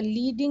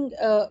 leading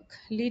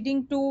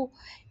leading to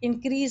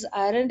increased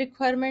iron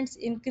requirements,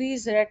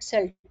 increased red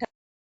cell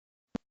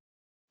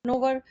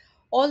turnover.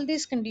 All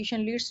these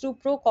condition leads to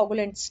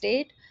procoagulant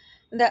state.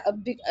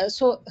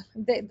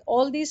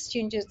 All these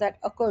changes that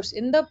occurs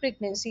in the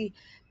pregnancy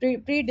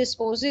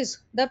predisposes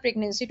the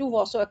pregnancy to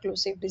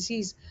vaso-occlusive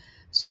disease.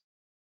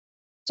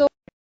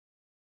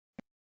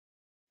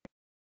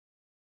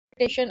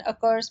 Precipitation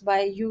occurs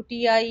by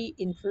UTI,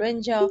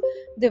 influenza,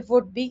 there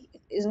would be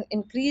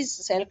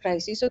increased cell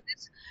crisis. So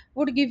this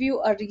would give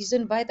you a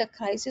reason why the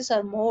crises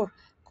are more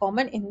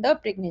common in the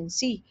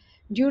pregnancy.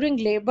 During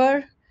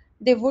labor,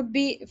 there would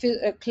be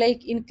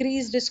like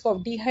increased risk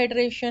of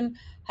dehydration,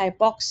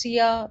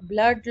 hypoxia,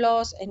 blood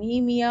loss,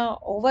 anemia,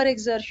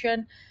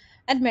 overexertion,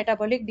 and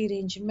metabolic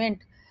derangement.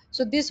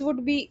 So this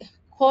would be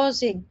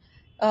causing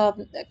this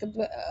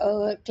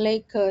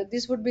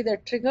would be the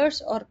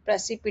triggers or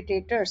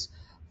precipitators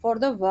for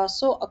the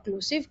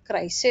vaso-occlusive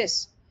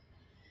crisis.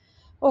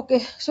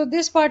 Okay, so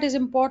this part is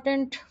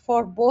important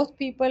for both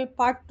people.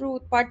 Part two,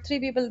 part three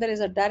people, there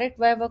is a direct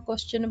viva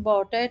question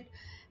about it.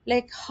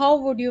 Like, how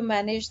would you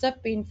manage the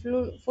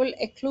painful full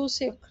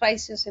occlusive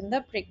crisis in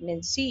the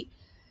pregnancy?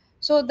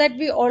 So that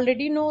we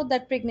already know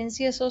that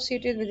pregnancy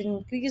associated with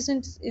increased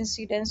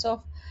incidence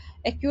of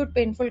acute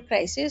painful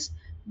crisis,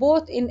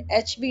 both in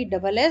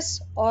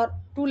HBSS or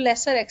to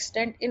lesser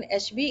extent in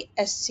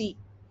HBSC,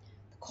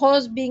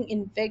 cause being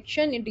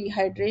infection,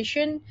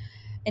 dehydration,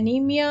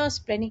 anemia,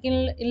 splenic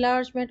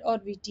enlargement, or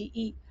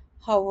VTE.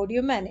 How would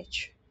you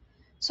manage?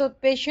 So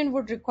patient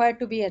would require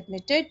to be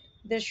admitted.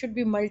 There should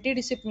be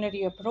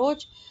multidisciplinary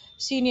approach,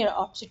 senior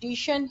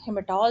obstetrician,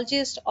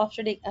 hematologist,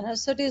 obstetric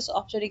anesthetist,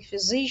 obstetric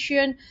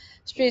physician,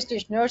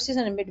 specialist nurses,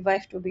 and a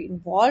midwife to be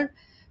involved.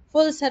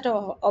 Full set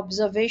of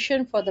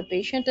observation for the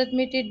patient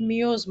admitted,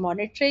 meos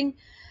monitoring,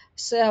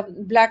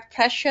 blood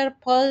pressure,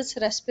 pulse,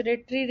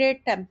 respiratory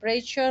rate,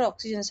 temperature,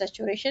 oxygen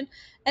saturation,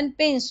 and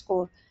pain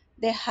score.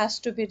 They has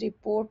to be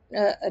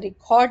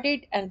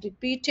recorded and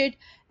repeated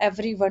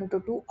every 1 to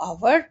 2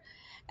 hours.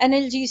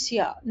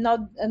 Analgesia.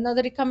 Now,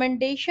 another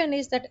recommendation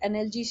is that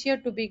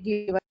analgesia to be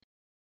given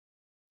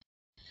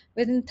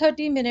within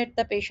 30 minutes.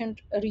 The patient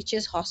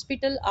reaches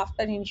hospital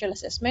after initial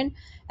assessment,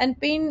 and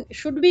pain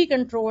should be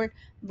controlled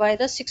by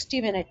the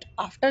 60 minutes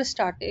after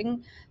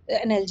starting the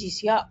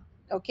analgesia.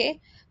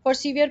 Okay. For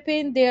severe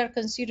pain, they are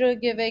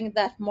considered giving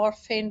that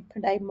morphine,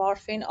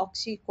 dimorphine,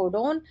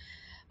 oxycodone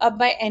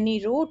by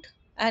any route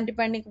and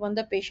depending upon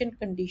the patient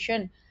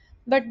condition.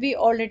 But we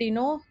already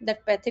know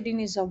that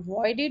pethidine is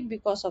avoided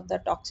because of the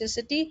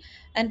toxicity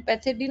and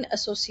pethidine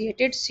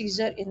associated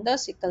seizure in the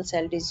sickle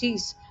cell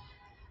disease.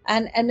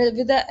 And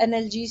with the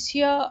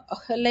analgesia,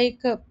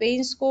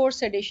 pain score,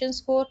 sedation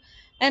score,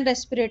 and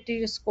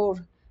respiratory score,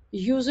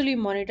 usually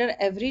monitor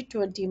every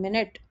 20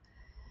 minutes.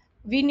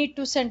 We need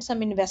to send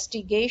some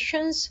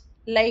investigations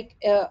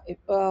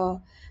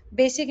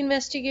basic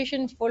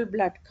investigation, full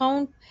blood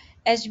count,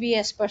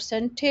 HbS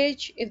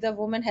percentage if the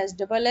woman has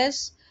double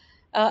S,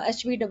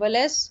 HB double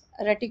S,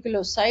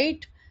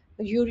 reticulocyte,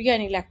 urea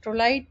and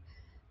electrolyte,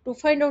 to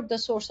find out the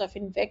source of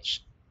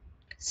infection.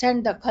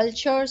 Send the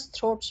cultures,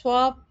 throat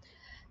swab,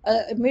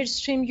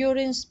 midstream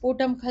urine,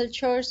 sputum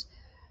cultures,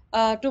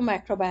 to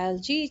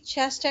microbiology,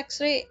 chest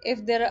x-ray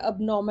if there are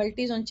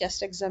abnormalities on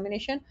chest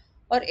examination,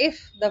 or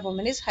if the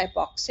woman is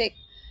hypoxic.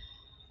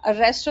 A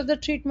rest of the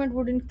treatment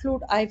would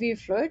include IV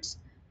fluids.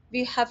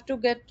 We have to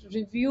get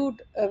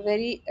reviewed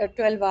very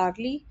 12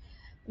 hourly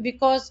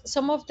because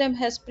some of them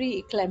has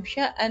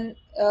pre-eclampsia, and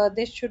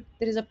there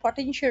is a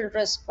potential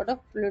risk for the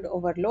fluid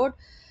overload.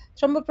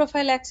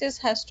 Thromboprophylaxis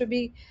has to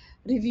be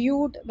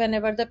reviewed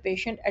whenever the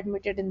patient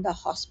admitted in the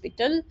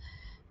hospital,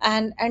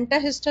 and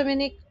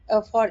antihistaminic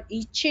for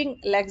itching,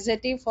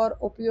 laxative for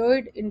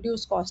opioid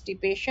induced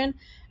constipation,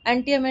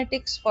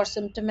 antiemetics for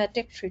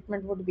symptomatic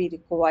treatment would be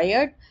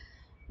required.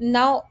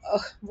 Now,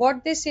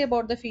 what they say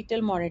about the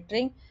fetal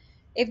monitoring,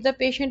 if the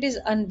patient is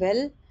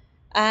unwell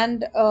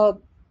and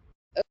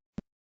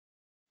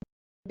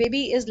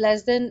baby is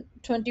less than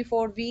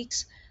 24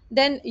 weeks,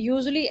 then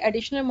usually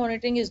additional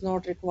monitoring is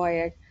not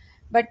required.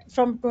 But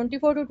from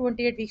 24 to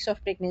 28 weeks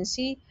of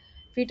pregnancy,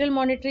 fetal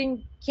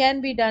monitoring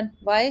can be done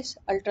by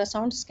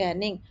ultrasound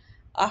scanning.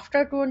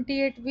 After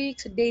 28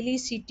 weeks, daily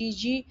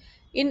CTG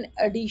in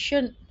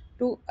addition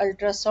to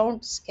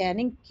ultrasound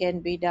scanning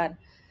can be done.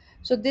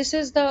 So this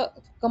is the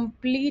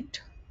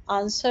complete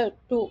answer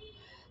to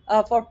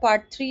for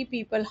part 3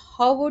 people.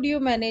 How would you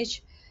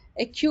manage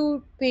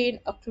acute pain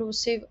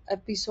occlusive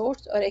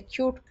episodes or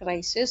acute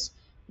crisis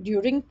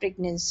during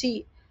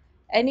pregnancy?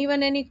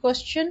 Anyone, any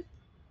question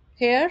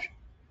here?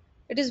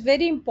 It is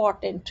very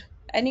important.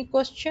 Any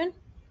question?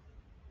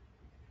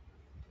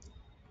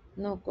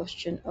 No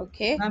question.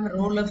 Okay. Ma'am,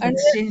 role of And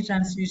exchange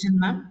transfusion,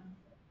 ma'am.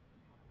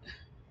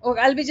 oh,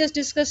 I'll be just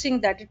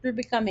discussing that. It will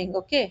be coming.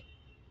 Okay.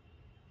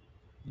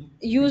 Thank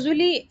you.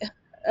 Usually,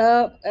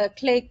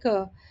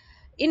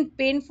 in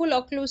painful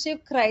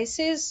occlusive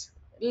crisis,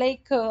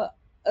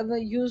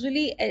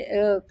 usually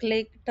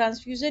like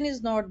transfusion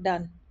is not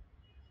done.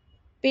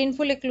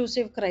 Painful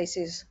occlusive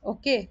crisis,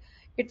 okay,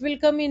 it will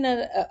come in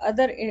a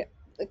other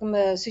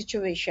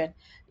situation.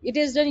 It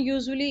is done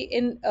usually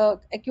in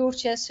acute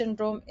chest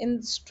syndrome,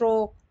 in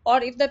stroke,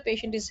 or if the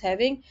patient is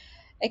having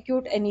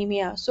acute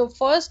anemia. So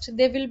first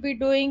they will be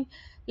doing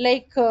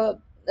like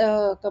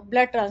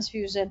blood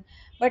transfusion.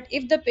 But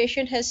if the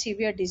patient has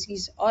severe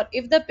disease or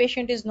if the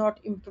patient is not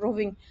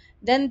improving,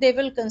 then they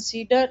will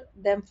consider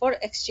them for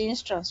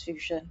exchange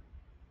transfusion.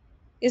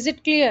 Is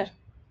it clear?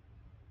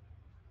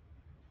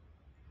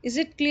 Is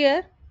it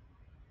clear?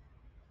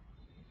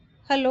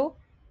 Hello.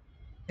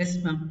 Yes,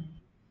 ma'am.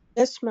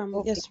 Yes, ma'am.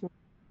 Okay. Yes, ma'am.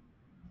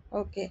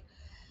 Okay.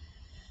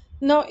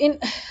 Now, in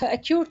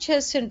acute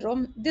chest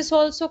syndrome, this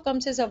also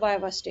comes as a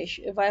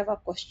viva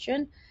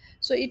question.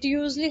 So, it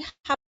usually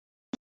happens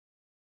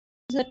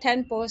in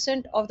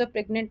 10% of the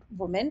pregnant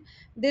women.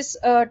 This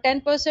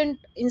 10%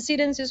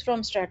 incidence is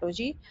from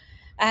strategy,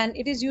 and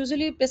it is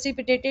usually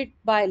precipitated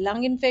by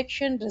lung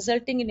infection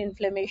resulting in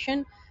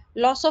inflammation,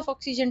 loss of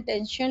oxygen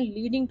tension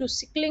leading to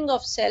sickling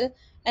of cell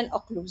and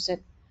occlusion.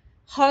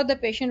 How the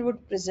patient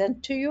would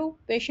present to you?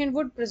 Patient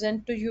would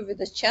present to you with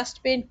a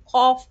chest pain,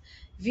 cough,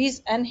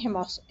 wheeze, and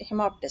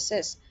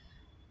hemoptysis.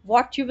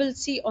 What you will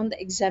see on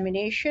the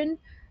examination: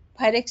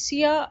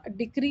 pyrexia,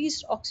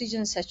 decreased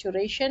oxygen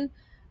saturation,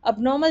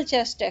 abnormal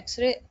chest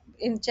x-ray.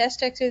 In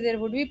chest x-ray there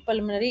would be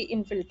pulmonary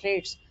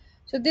infiltrates.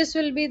 So this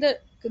will be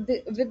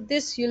with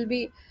this you'll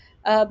be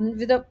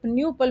with the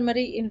new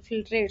pulmonary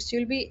infiltrates,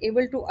 you'll be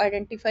able to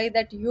identify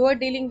that you are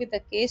dealing with a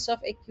case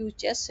of acute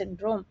chest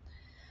syndrome.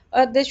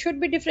 There should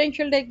be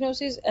differential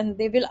diagnosis and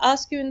they will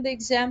ask you in the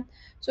exam.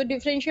 So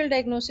differential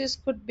diagnosis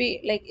could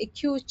be like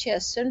acute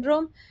chest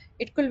syndrome,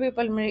 it could be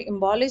pulmonary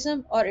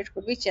embolism, or it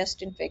could be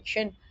chest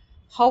infection.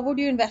 How would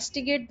you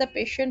investigate the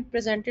patient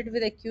presented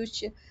with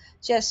acute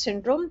chest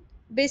syndrome?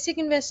 Basic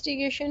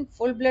investigation: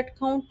 full blood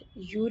count,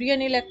 urine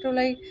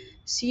electrolyte,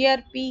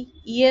 CRP,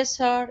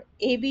 ESR,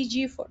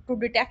 ABG to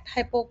detect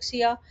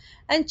hypoxia,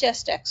 and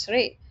chest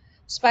x-ray.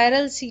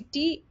 Spiral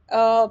CT,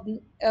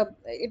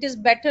 it is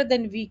better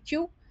than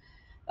VQ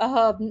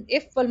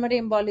if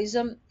pulmonary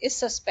embolism is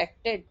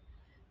suspected,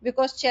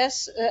 because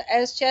chest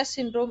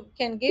syndrome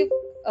can give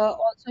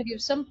also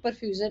give some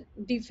perfusion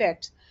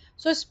defects.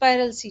 So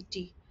spiral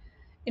CT.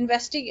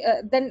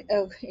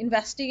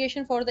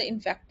 Investigation for the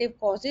infective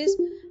causes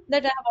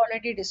that I have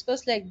already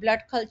discussed, like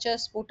blood culture,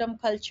 sputum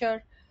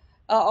culture,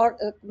 or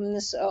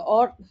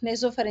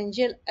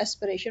nasopharyngeal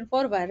aspiration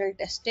for viral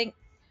testing.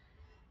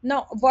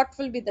 Now, what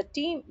will be the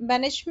team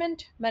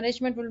management?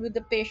 Management will be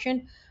the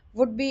patient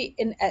would be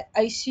in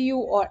ICU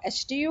or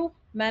HDU,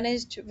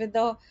 managed with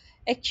the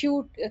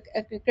acute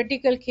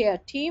critical care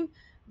team.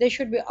 There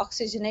should be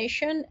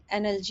oxygenation,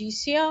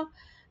 analgesia.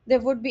 There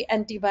would be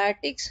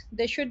antibiotics.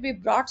 There should be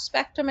broad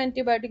spectrum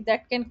antibiotic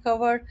that can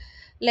cover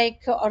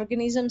like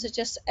organisms such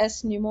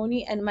as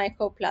pneumonia and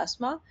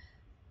mycoplasma.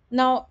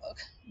 Now,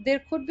 there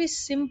could be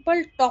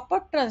simple top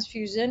up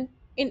transfusion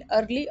in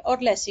early or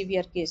less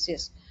severe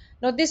cases.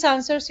 Now, this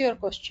answers your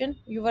question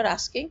you were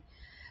asking.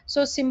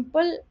 So,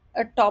 simple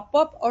top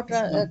up or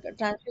Yes, ma'am.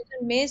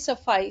 transfusion may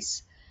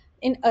suffice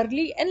in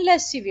early and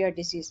less severe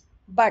disease.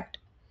 But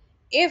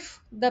if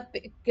there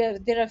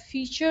are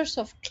features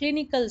of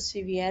clinical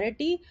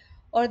severity,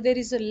 or there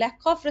is a lack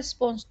of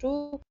response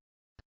to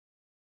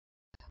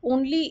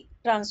only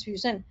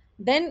transfusion,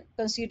 then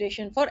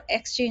consideration for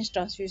exchange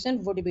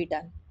transfusion would be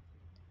done.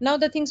 Now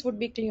the things would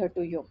be clear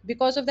to you.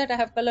 Because of that I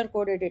have color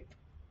coded it,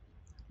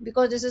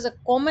 because this is a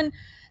common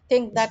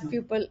thing Yes, that ma'am.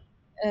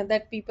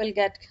 people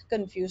get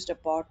confused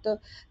about. The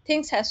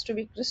things has to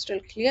be crystal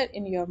clear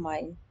in your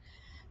mind.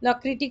 Now,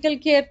 critical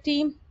care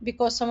team,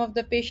 because some of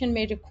the patient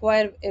may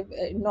require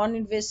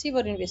non-invasive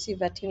or invasive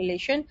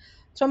ventilation,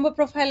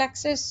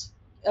 thromboprophylaxis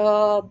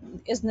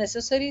is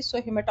necessary,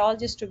 so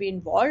hematologist to be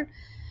involved.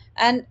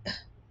 And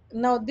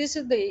now this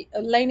is the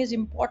line is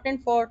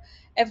important for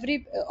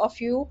every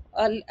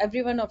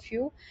one of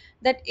you,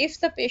 that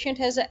if the patient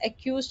has an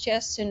acute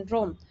chest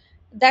syndrome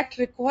that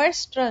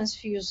requires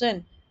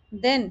transfusion,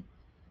 then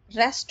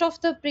rest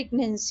of the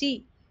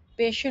pregnancy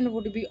patient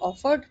would be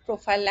offered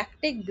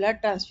prophylactic blood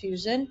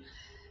transfusion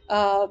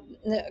uh,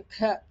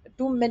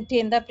 to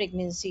maintain the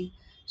pregnancy.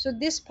 So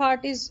this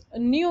part is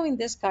new in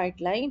this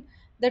guideline,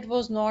 that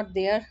was not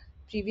there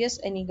previous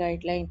any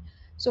guideline.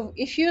 So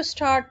if you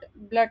start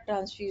blood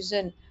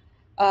transfusion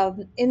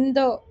in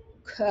the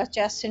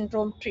chest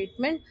syndrome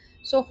treatment.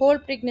 So whole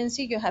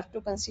pregnancy you have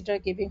to consider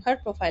giving her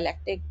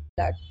prophylactic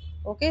blood.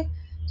 Okay,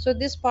 so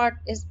this part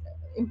is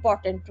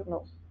important to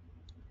know.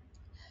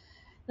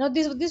 Now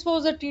this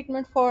was a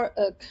treatment for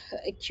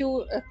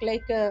acute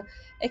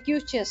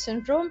acute chest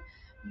syndrome,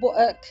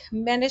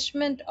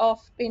 management of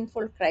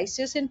painful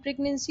crisis in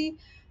pregnancy,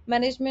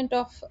 management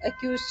of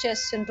acute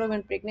chest syndrome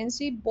in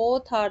pregnancy.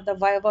 Both are the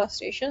viva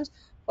stations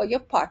for your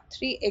part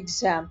 3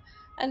 exam,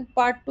 and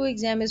part 2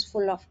 exam is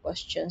full of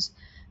questions.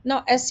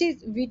 Now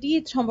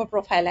SCVD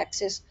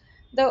thromboprophylaxis.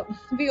 The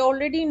We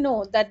already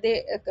know that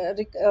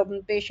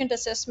the patient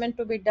assessment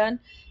to be done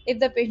if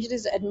the patient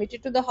is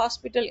admitted to the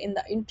hospital in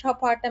the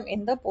intrapartum,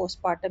 in the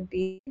postpartum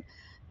period.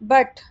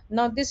 But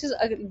now this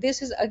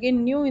is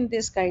again new in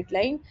this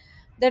guideline,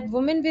 that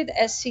women with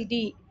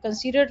SCD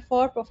considered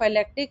for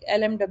prophylactic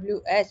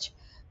LMWH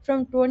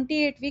from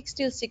 28 weeks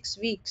till 6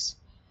 weeks,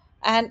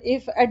 and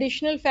if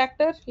additional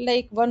factor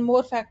like one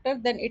more factor,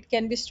 then it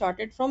can be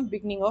started from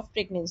beginning of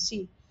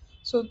pregnancy.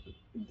 So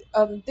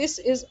this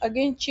is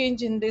again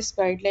change in this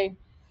guideline.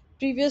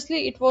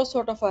 Previously it was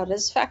sort of a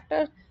risk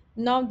factor.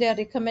 Now they are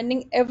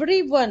recommending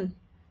everyone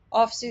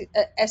of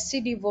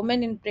SCD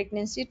women in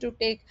pregnancy to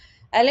take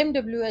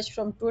LMWH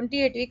from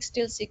 28 weeks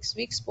till 6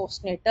 weeks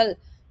postnatal,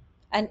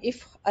 and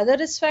if other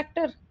risk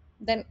factor,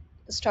 then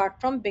start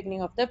from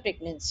beginning of the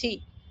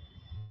pregnancy.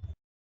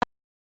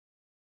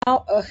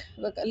 Now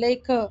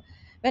like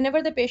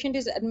whenever the patient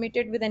is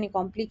admitted with any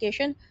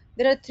complication,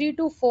 there are 3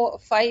 to 4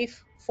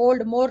 5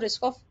 fold more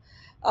risk of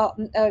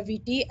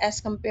VT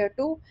as compared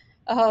to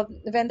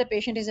when the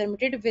patient is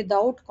admitted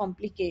without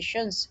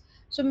complications.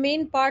 So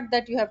main part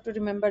that you have to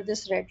remember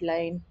this red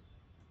line.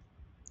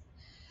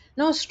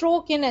 Now,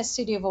 stroke in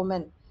SCD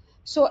women.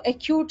 So,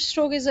 acute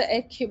stroke is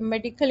a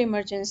medical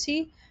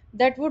emergency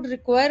that would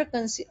require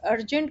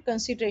urgent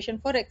consideration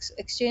for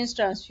exchange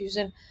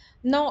transfusion.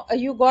 Now,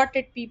 you got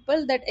it,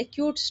 people, that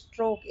acute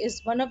stroke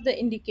is one of the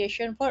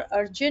indication for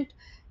urgent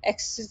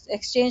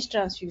exchange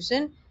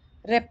transfusion.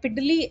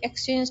 Rapidly,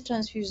 exchange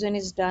transfusion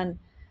is done.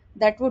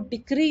 That would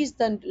decrease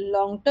the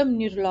long-term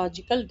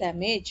neurological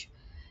damage.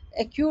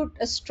 Acute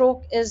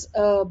stroke is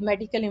a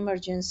medical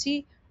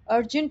emergency,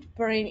 urgent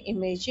brain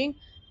imaging,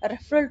 a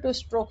referral to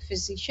stroke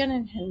physician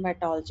and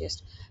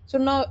hematologist. So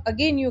now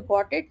again you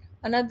got it,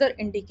 another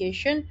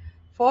indication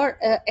for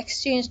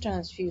exchange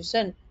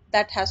transfusion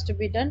that has to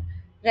be done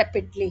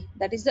rapidly.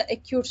 That is the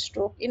acute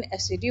stroke in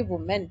SCD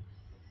women.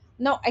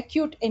 Now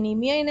acute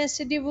anemia in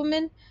SCD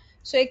women.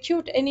 So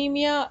acute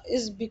anemia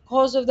is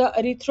because of the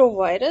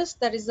erythrovirus,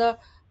 that is the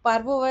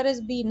parvovirus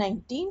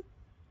B19.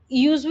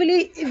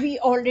 Usually we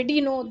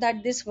already know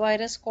that this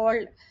virus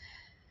called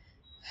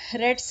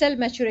red cell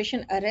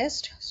maturation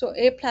arrest, so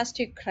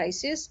aplastic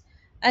crisis.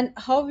 And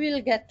how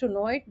we'll get to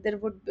know it, there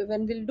would be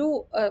when we'll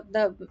do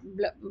the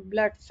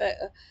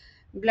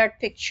blood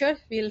picture,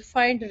 we'll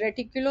find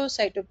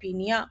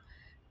reticulocytopenia.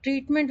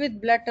 Treatment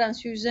with blood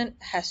transfusion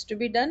has to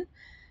be done.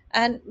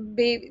 And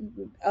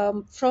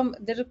from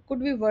there could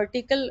be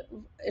vertical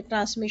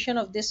transmission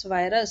of this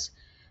virus,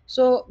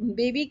 so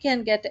baby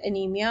can get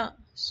anemia,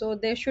 so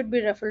they should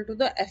be referred to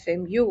the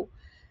FMU.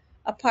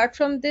 Apart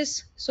from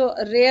this, so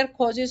rare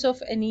causes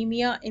of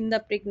anemia in the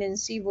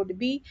pregnancy would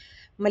be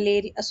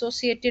malaria,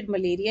 associated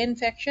malaria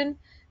infection,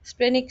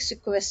 splenic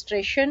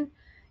sequestration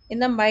in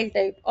the mild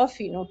type of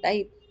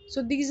phenotype.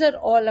 So these are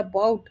all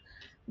about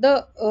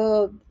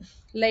the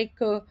like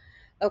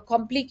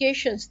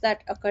complications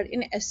that occur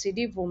in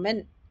SCD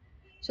women.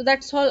 So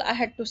that's all I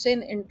had to say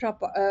in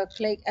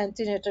like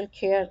antenatal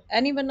care.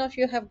 Any one of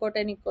you have got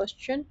any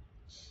question?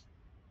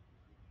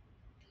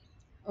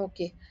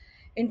 Okay.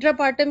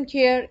 Intrapartum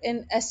care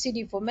in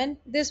SCD women.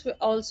 This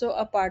also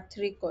a part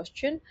 3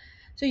 question.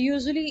 So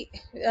usually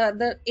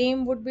the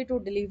aim would be to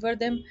deliver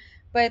them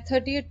by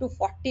 30 to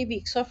 40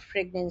 weeks of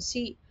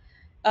pregnancy.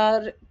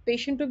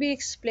 Patient to be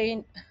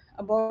explained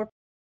about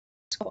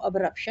of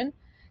abruption,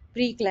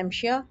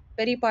 preeclampsia,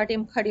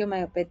 peripartum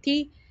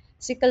cardiomyopathy,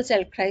 sickle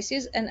cell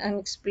crisis, and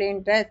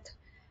unexplained death.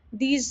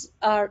 These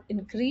are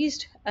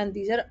increased and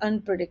these are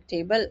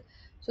unpredictable.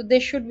 So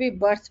there should be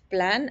birth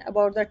plan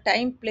about the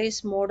time,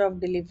 place, mode of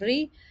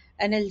delivery,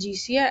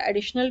 analgesia,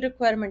 additional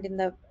requirement in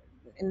the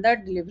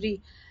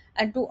delivery,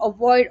 and to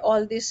avoid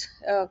all this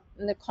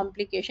the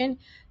complication.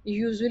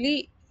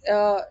 Usually,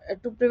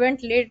 to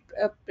prevent late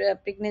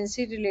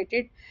pregnancy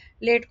related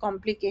late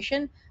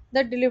complication,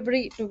 the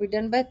delivery to be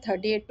done by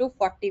 38 to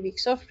 40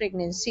 weeks of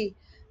pregnancy.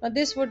 Now,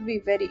 this would be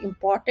very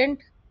important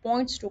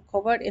points to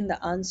cover in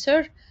the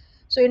answer.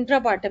 So,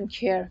 intrapartum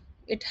care,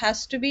 it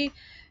has to be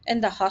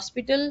in the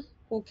hospital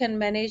who can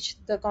manage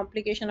the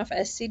complication of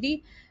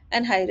SCD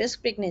and high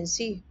risk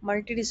pregnancy.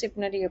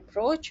 Multidisciplinary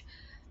approach,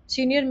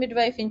 senior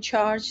midwife in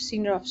charge,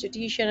 senior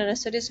obstetrician, and a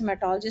serious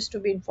hematologist to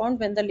be informed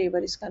when the labor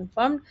is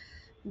confirmed.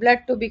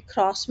 Blood to be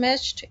cross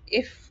matched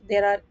if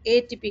there are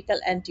atypical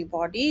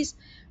antibodies.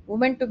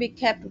 Women to be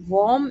kept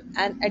warm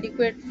and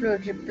adequate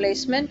fluid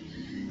replacement.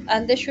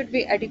 And there should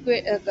be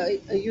adequate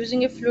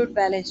using a fluid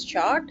balance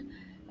chart,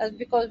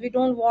 because we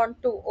don't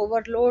want to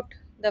overload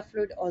the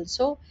fluid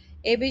also.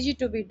 ABG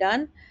to be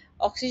done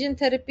Oxygen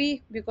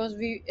therapy, because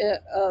we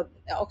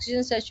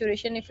oxygen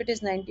saturation if it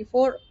is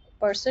 94%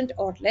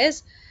 or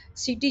less.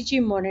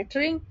 CTG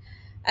monitoring.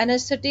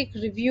 Anesthetic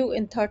review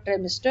in third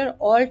trimester,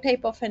 all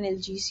type of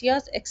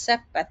analgesias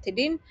except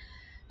pethidine.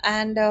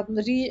 And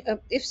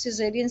if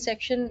cesarean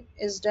section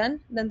is done,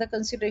 then the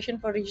consideration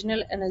for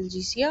regional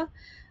analgesia.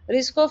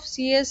 Risk of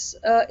CS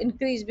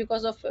increase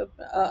because of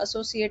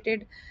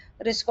associated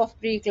risk of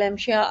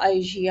preeclampsia,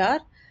 IGR.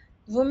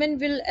 Women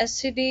will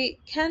SCD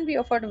can be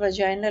offered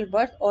vaginal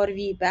birth or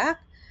VBAC.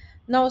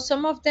 Now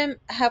some of them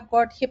have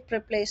got hip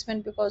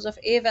replacement because of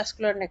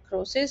avascular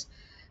necrosis.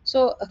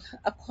 So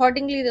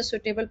accordingly the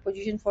suitable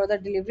position for the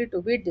delivery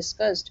to be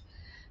discussed.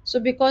 So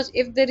because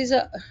if there is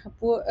a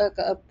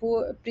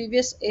poor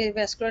previous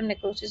avascular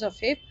necrosis of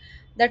hip,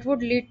 that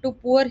would lead to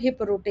poor hip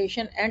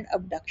rotation and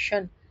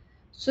abduction.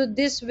 So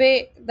this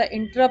way the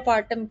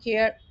intrapartum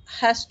care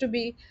has to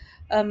be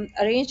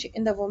arranged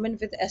in the woman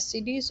with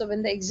SCD. So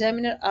when the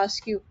examiner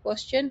asks you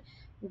question,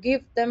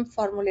 give them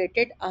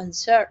formulated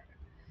answer.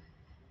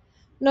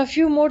 Now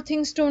few more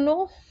things to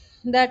know,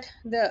 that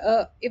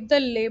the if the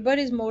labor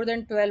is more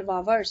than 12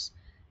 hours,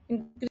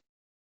 increase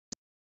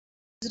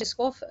risk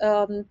of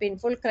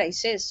painful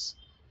crisis.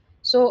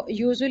 So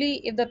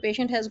usually if the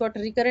patient has got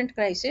recurrent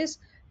crisis,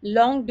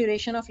 long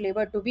duration of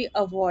labor to be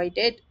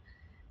avoided.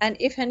 And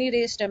if any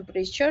raised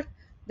temperature,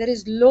 there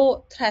is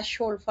low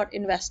threshold for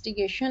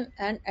investigation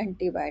and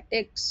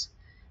antibiotics.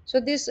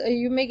 So this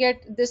you may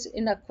get this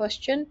in a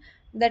question,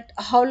 that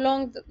how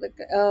long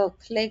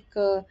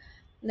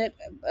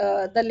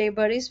the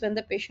labor is when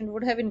the patient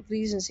would have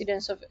increased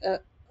incidence of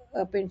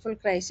a painful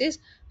crisis.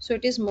 So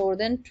it is more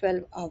than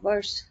 12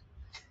 hours.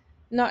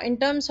 Now in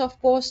terms of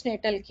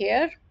postnatal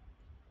care,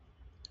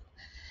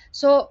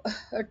 so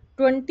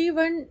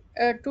 21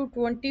 to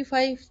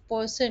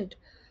 25%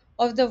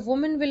 of the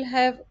women will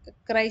have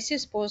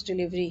crisis post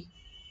delivery.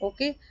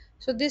 Okay,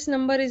 so this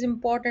number is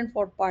important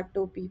for part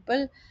 2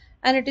 people,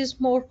 and it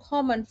is more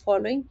common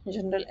following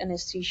general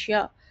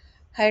anesthesia.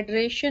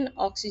 Hydration,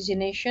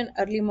 oxygenation,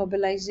 early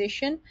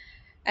mobilization,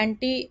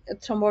 anti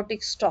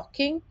thrombotic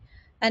stocking,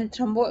 and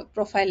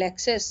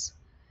thromboprophylaxis.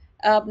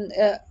 um,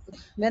 uh,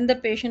 when the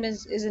patient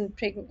is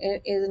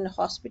in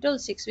hospital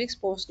 6 weeks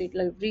post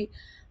delivery.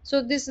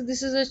 So this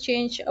is a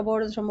change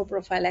about the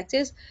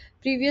thromboprophylaxis.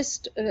 Previous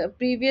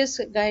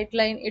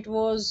guideline, it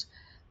was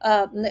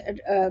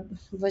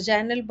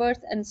vaginal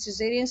birth and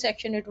cesarean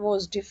section, it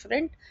was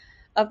different,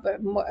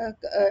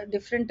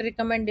 different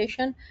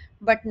recommendation.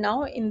 But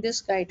now in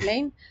this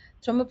guideline,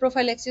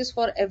 thromboprophylaxis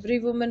for every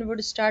woman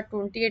would start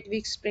 28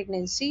 weeks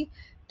pregnancy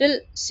till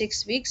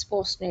 6 weeks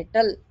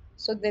postnatal.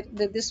 So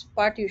this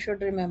part you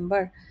should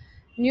remember.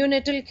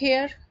 Neonatal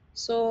care.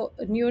 So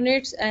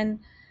neonates and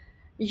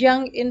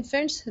young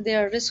infants,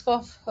 their risk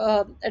of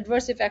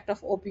adverse effect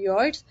of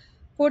opioids.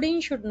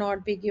 Codeine should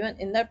not be given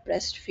in the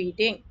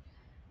breastfeeding.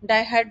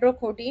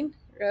 Dihydrocodeine,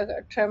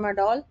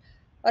 tramadol,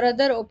 or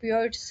other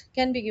opioids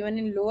can be given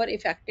in lower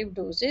effective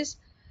doses.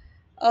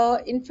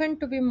 Infant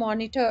to be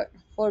monitored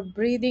for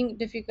breathing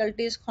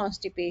difficulties,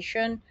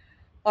 constipation,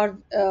 or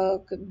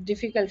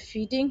difficult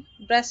feeding.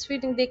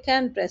 Breastfeeding, they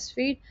can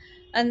breastfeed,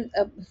 and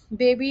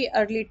baby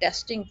early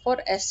testing for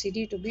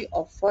SCD to be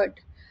offered.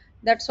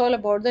 That's all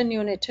about the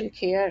neonatal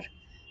care.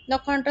 Now,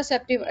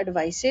 contraceptive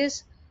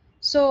advices.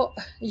 So,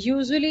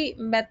 usually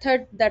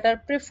method that are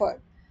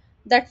preferred,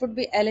 that would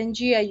be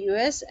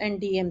LNG-IUS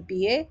and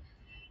DMPA.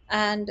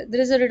 And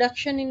there is a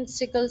reduction in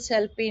sickle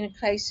cell pain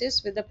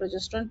crisis with the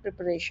progesterone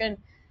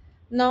preparation.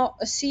 Now,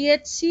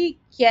 CHC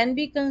can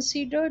be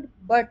considered,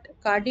 but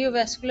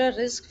cardiovascular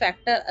risk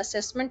factor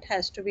assessment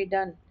has to be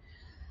done.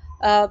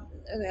 Uh,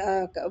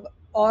 uh,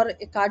 or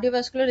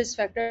cardiovascular risk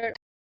factor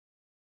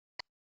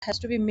has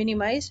to be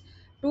minimized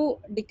to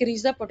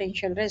decrease the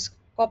potential risk.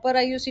 Copper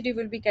IUCD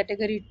will be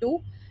category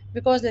 2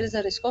 because there is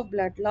a risk of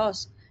blood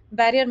loss.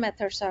 Barrier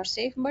methods are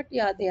safe, but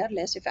yeah, they are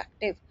less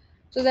effective.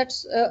 So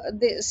that's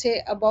they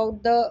say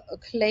about the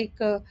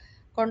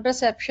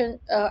contraception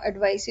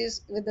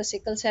advices with the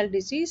sickle cell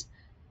disease.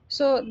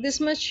 So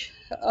this much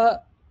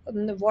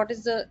what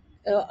is the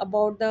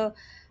about the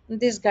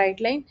this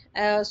guideline.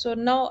 So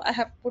now I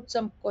have put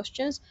some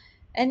questions.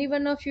 Any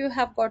one of you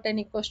have got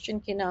any question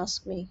can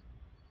ask me.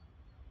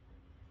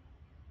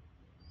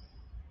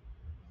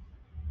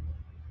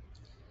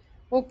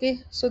 Okay,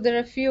 so there are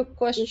a few Just,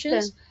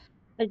 questions.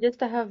 I just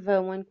have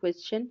one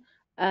question.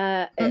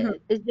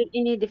 Is there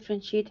any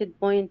differentiated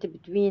point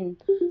between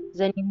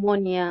the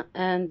pneumonia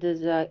and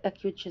the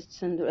acute chest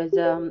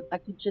syndrome?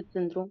 Acute chest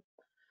syndrome?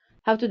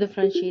 How to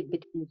differentiate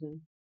between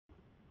them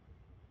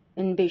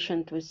in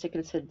patient with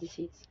sickle cell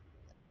disease?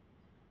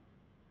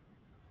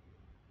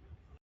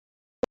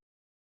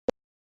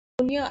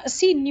 Pneumonia,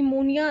 see,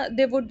 pneumonia,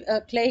 they would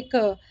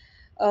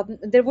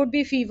there would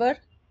be fever,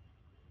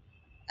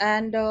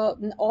 and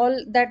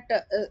all that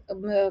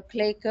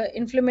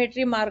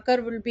inflammatory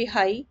marker will be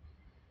high.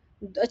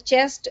 The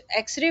chest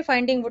X-ray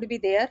finding would be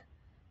there,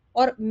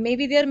 or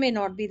maybe there may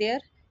not be there.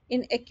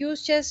 In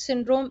acute chest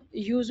syndrome,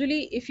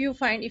 usually if you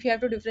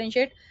have to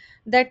differentiate,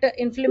 that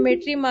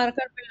inflammatory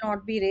marker will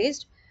not be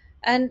raised,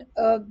 and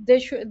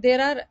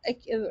there are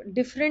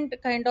different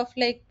kind of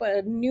like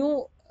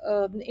new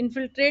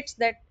infiltrates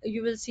that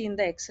you will see in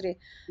the x-ray,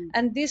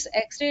 and this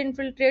x-ray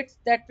infiltrates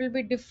that will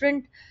be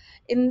different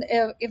in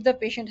if the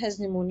patient has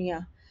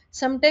pneumonia.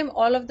 Sometimes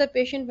all of the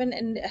patient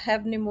when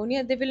have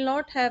pneumonia, they will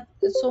not have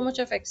so much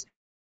of x.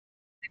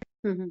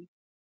 Mhm.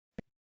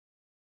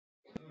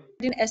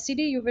 In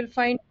SCD you will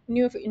find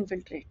new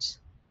infiltrates.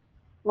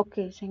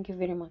 Okay, thank you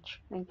very much.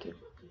 Thank you.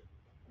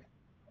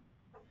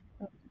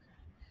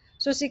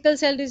 So sickle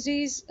cell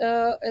disease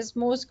is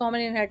most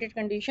common inherited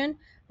condition.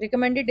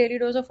 Recommended daily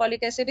dose of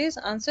folic acid is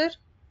answer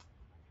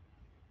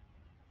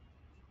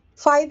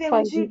 5 5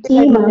 mg mg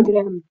daily 5 ma'am.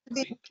 milligram.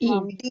 E.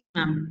 ma'am.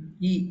 Ma'am.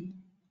 E.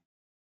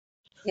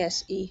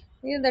 yes, E.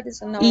 Yeah, that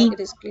is now E. it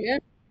is clear.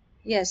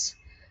 Yes.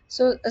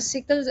 So a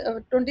sickle,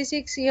 a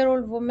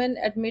 26-year-old woman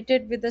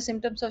admitted with the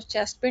symptoms of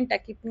chest pain,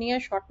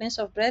 tachypnea, shortness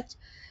of breath,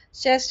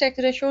 chest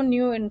X-ray show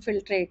new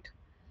infiltrate.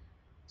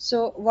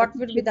 So what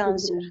would be Acute the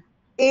answer? syndrome.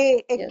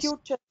 A. Yes,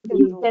 Acute chest Acute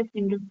syndrome. chest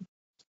syndrome.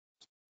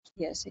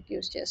 yes,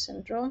 acute chest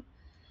syndrome.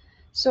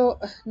 So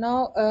now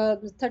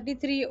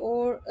 33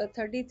 old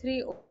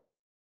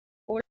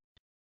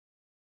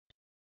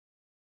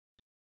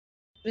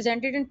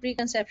presented in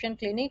preconception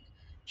clinic.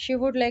 She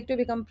would like to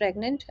become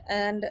pregnant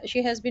and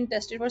she has been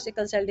tested for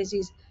sickle cell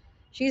disease.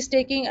 She is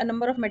taking a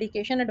number of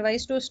medication,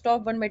 advised to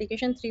stop one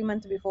medication 3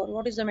 months before.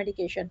 What is the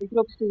medication? You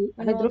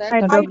know that?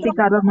 Hydro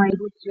Hydroxycarbamide.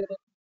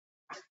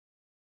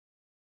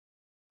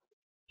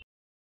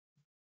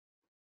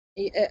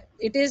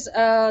 It is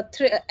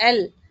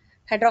L,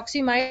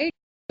 hydroxymide,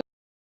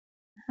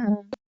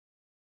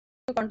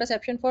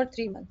 contraception for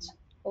 3 months.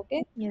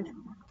 Okay. Yes.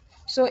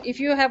 So if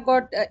you have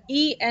got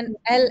E and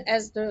L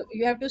as the,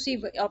 you have to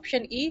see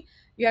option E,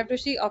 you have to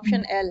see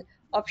option L.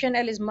 Option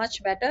L is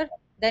much better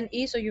than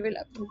E, so you will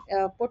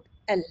put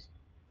L.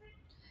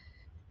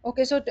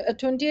 Okay, so a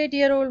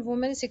 28-year-old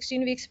woman,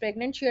 16 weeks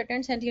pregnant, she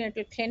attends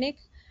antenatal clinic,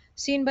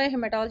 seen by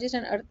hematologist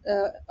and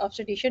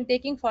obstetrician,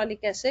 taking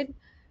folic acid,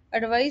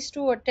 advised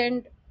to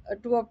attend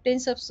to obtain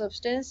some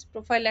substance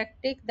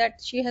prophylactic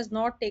that she has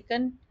not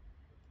taken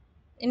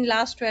in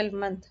last 12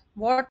 months.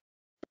 What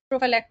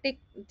prophylactic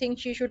thing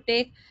she should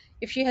take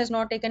if she has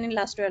not taken in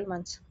last 12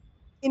 months?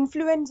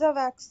 influenza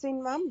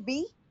vaccine, ma'am.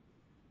 B.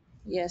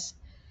 Yes,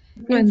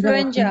 Influenza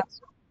influenza.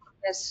 vaccine.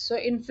 Yes, so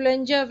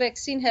influenza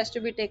vaccine has to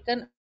be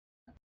taken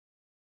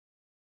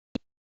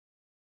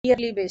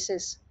yearly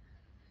basis.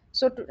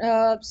 So,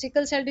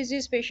 sickle cell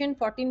disease patient,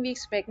 14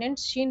 weeks pregnant,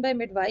 seen by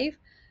midwife,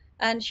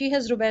 and she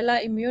has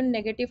rubella immune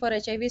negative for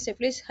HIV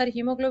syphilis. Her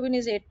hemoglobin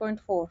is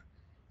 8.4.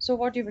 So,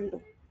 what you will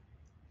do?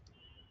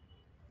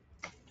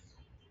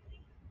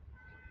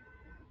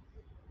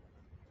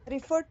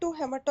 Refer to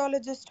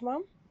hematologist,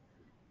 ma'am.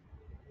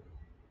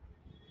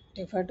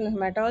 Refer to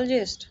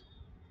hematologist.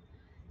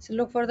 So,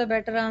 look for the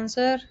better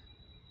answer.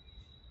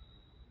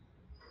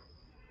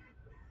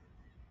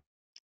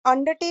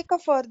 Undertake a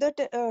further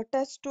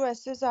test to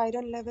assess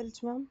iron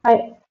levels, ma'am.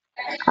 I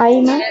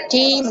I ma'am.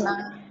 Team,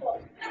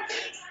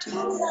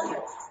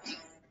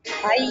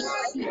 I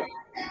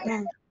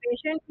Hmm.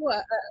 patient who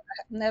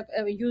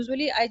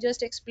usually I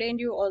just explained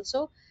you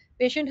also.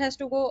 Patient has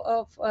to go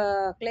of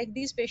like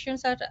these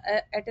patients are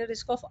at a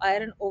risk of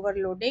iron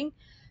overloading.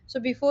 So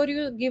before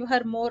you give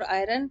her more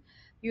iron,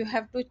 you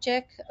have to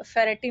check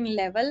ferritin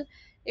level.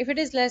 If it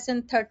is less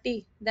than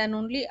 30, then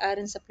only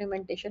iron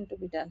supplementation to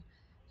be done.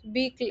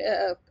 Be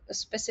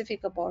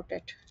specific about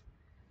it.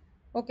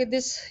 Okay,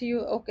 this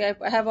you okay,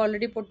 I have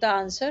already put the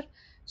answer.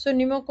 So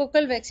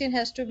pneumococcal vaccine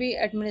has to be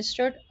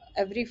administered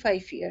every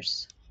 5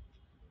 years.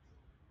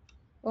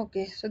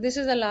 Okay, so this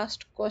is the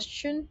last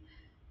question.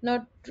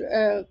 Not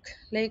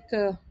like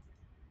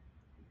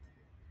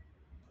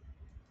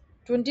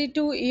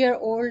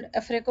 22-year-old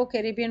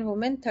Afro-Caribbean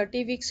woman,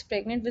 30 weeks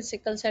pregnant with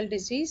sickle cell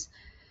disease.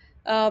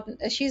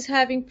 She's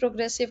having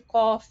progressive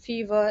cough,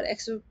 fever,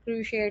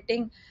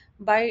 excruciating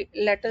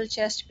bilateral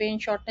chest pain,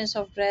 shortness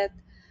of breath.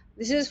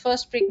 This is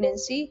first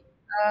pregnancy,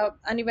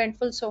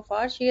 uneventful so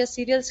far. She has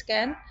serial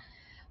scan,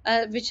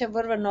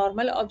 whichever were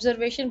normal.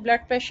 Observation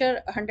blood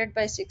pressure 100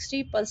 by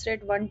 60, pulse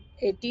rate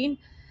 118,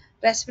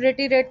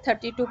 respiratory rate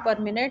 32 per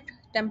minute,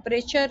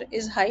 temperature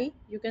is high,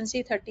 you can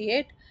see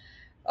 38,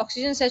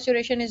 oxygen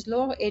saturation is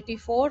low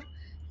 84,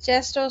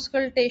 chest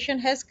auscultation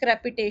has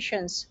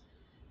crepitations,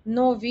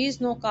 no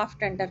wheeze, no cough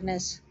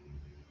tenderness.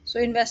 So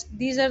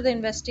these are the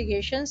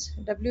investigations.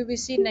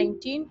 WBC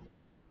 19,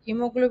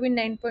 hemoglobin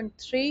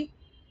 9.3,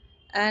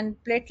 and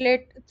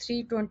platelet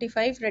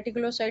 325,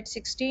 reticulocyte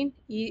 16,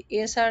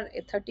 ESR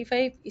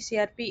 35,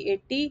 ECRP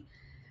 80,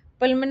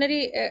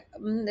 pulmonary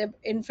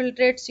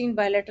infiltrate seen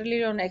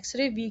bilaterally on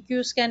X-ray,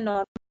 VQ scan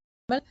normal.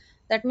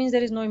 That means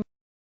there is no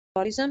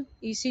embolism.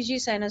 ECG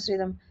sinus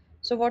rhythm.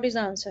 So what is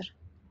the answer?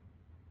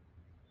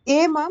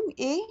 A, ma'am.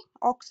 A.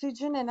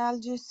 Oxygen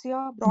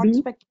analgesia, broad B.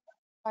 spectrum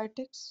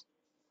antibiotics.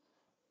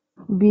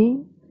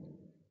 B.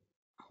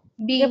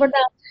 Yeah, but B.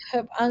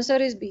 the answer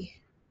is B.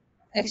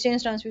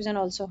 Exchange transfusion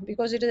also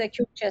because it is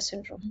acute chest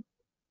syndrome.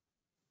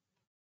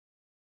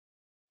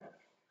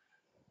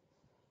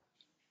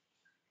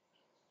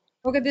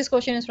 Okay, this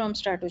question is from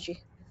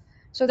strategy.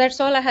 So that's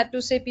all I had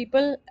to say,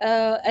 people.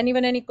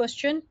 Anyone, any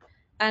question?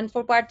 And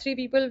for part three,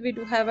 people, we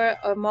do have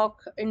a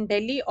mock in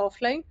Delhi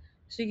offline.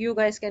 So you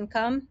guys can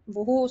come.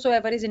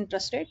 Whosoever is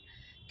interested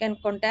can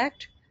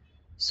contact.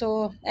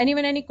 So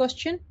anyone, any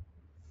question?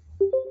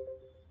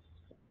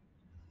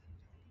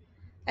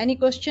 Any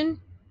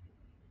question?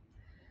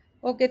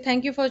 Okay,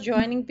 thank you for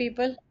joining,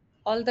 people.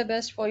 All the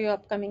best for your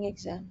upcoming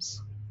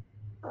exams.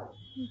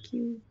 Thank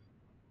you.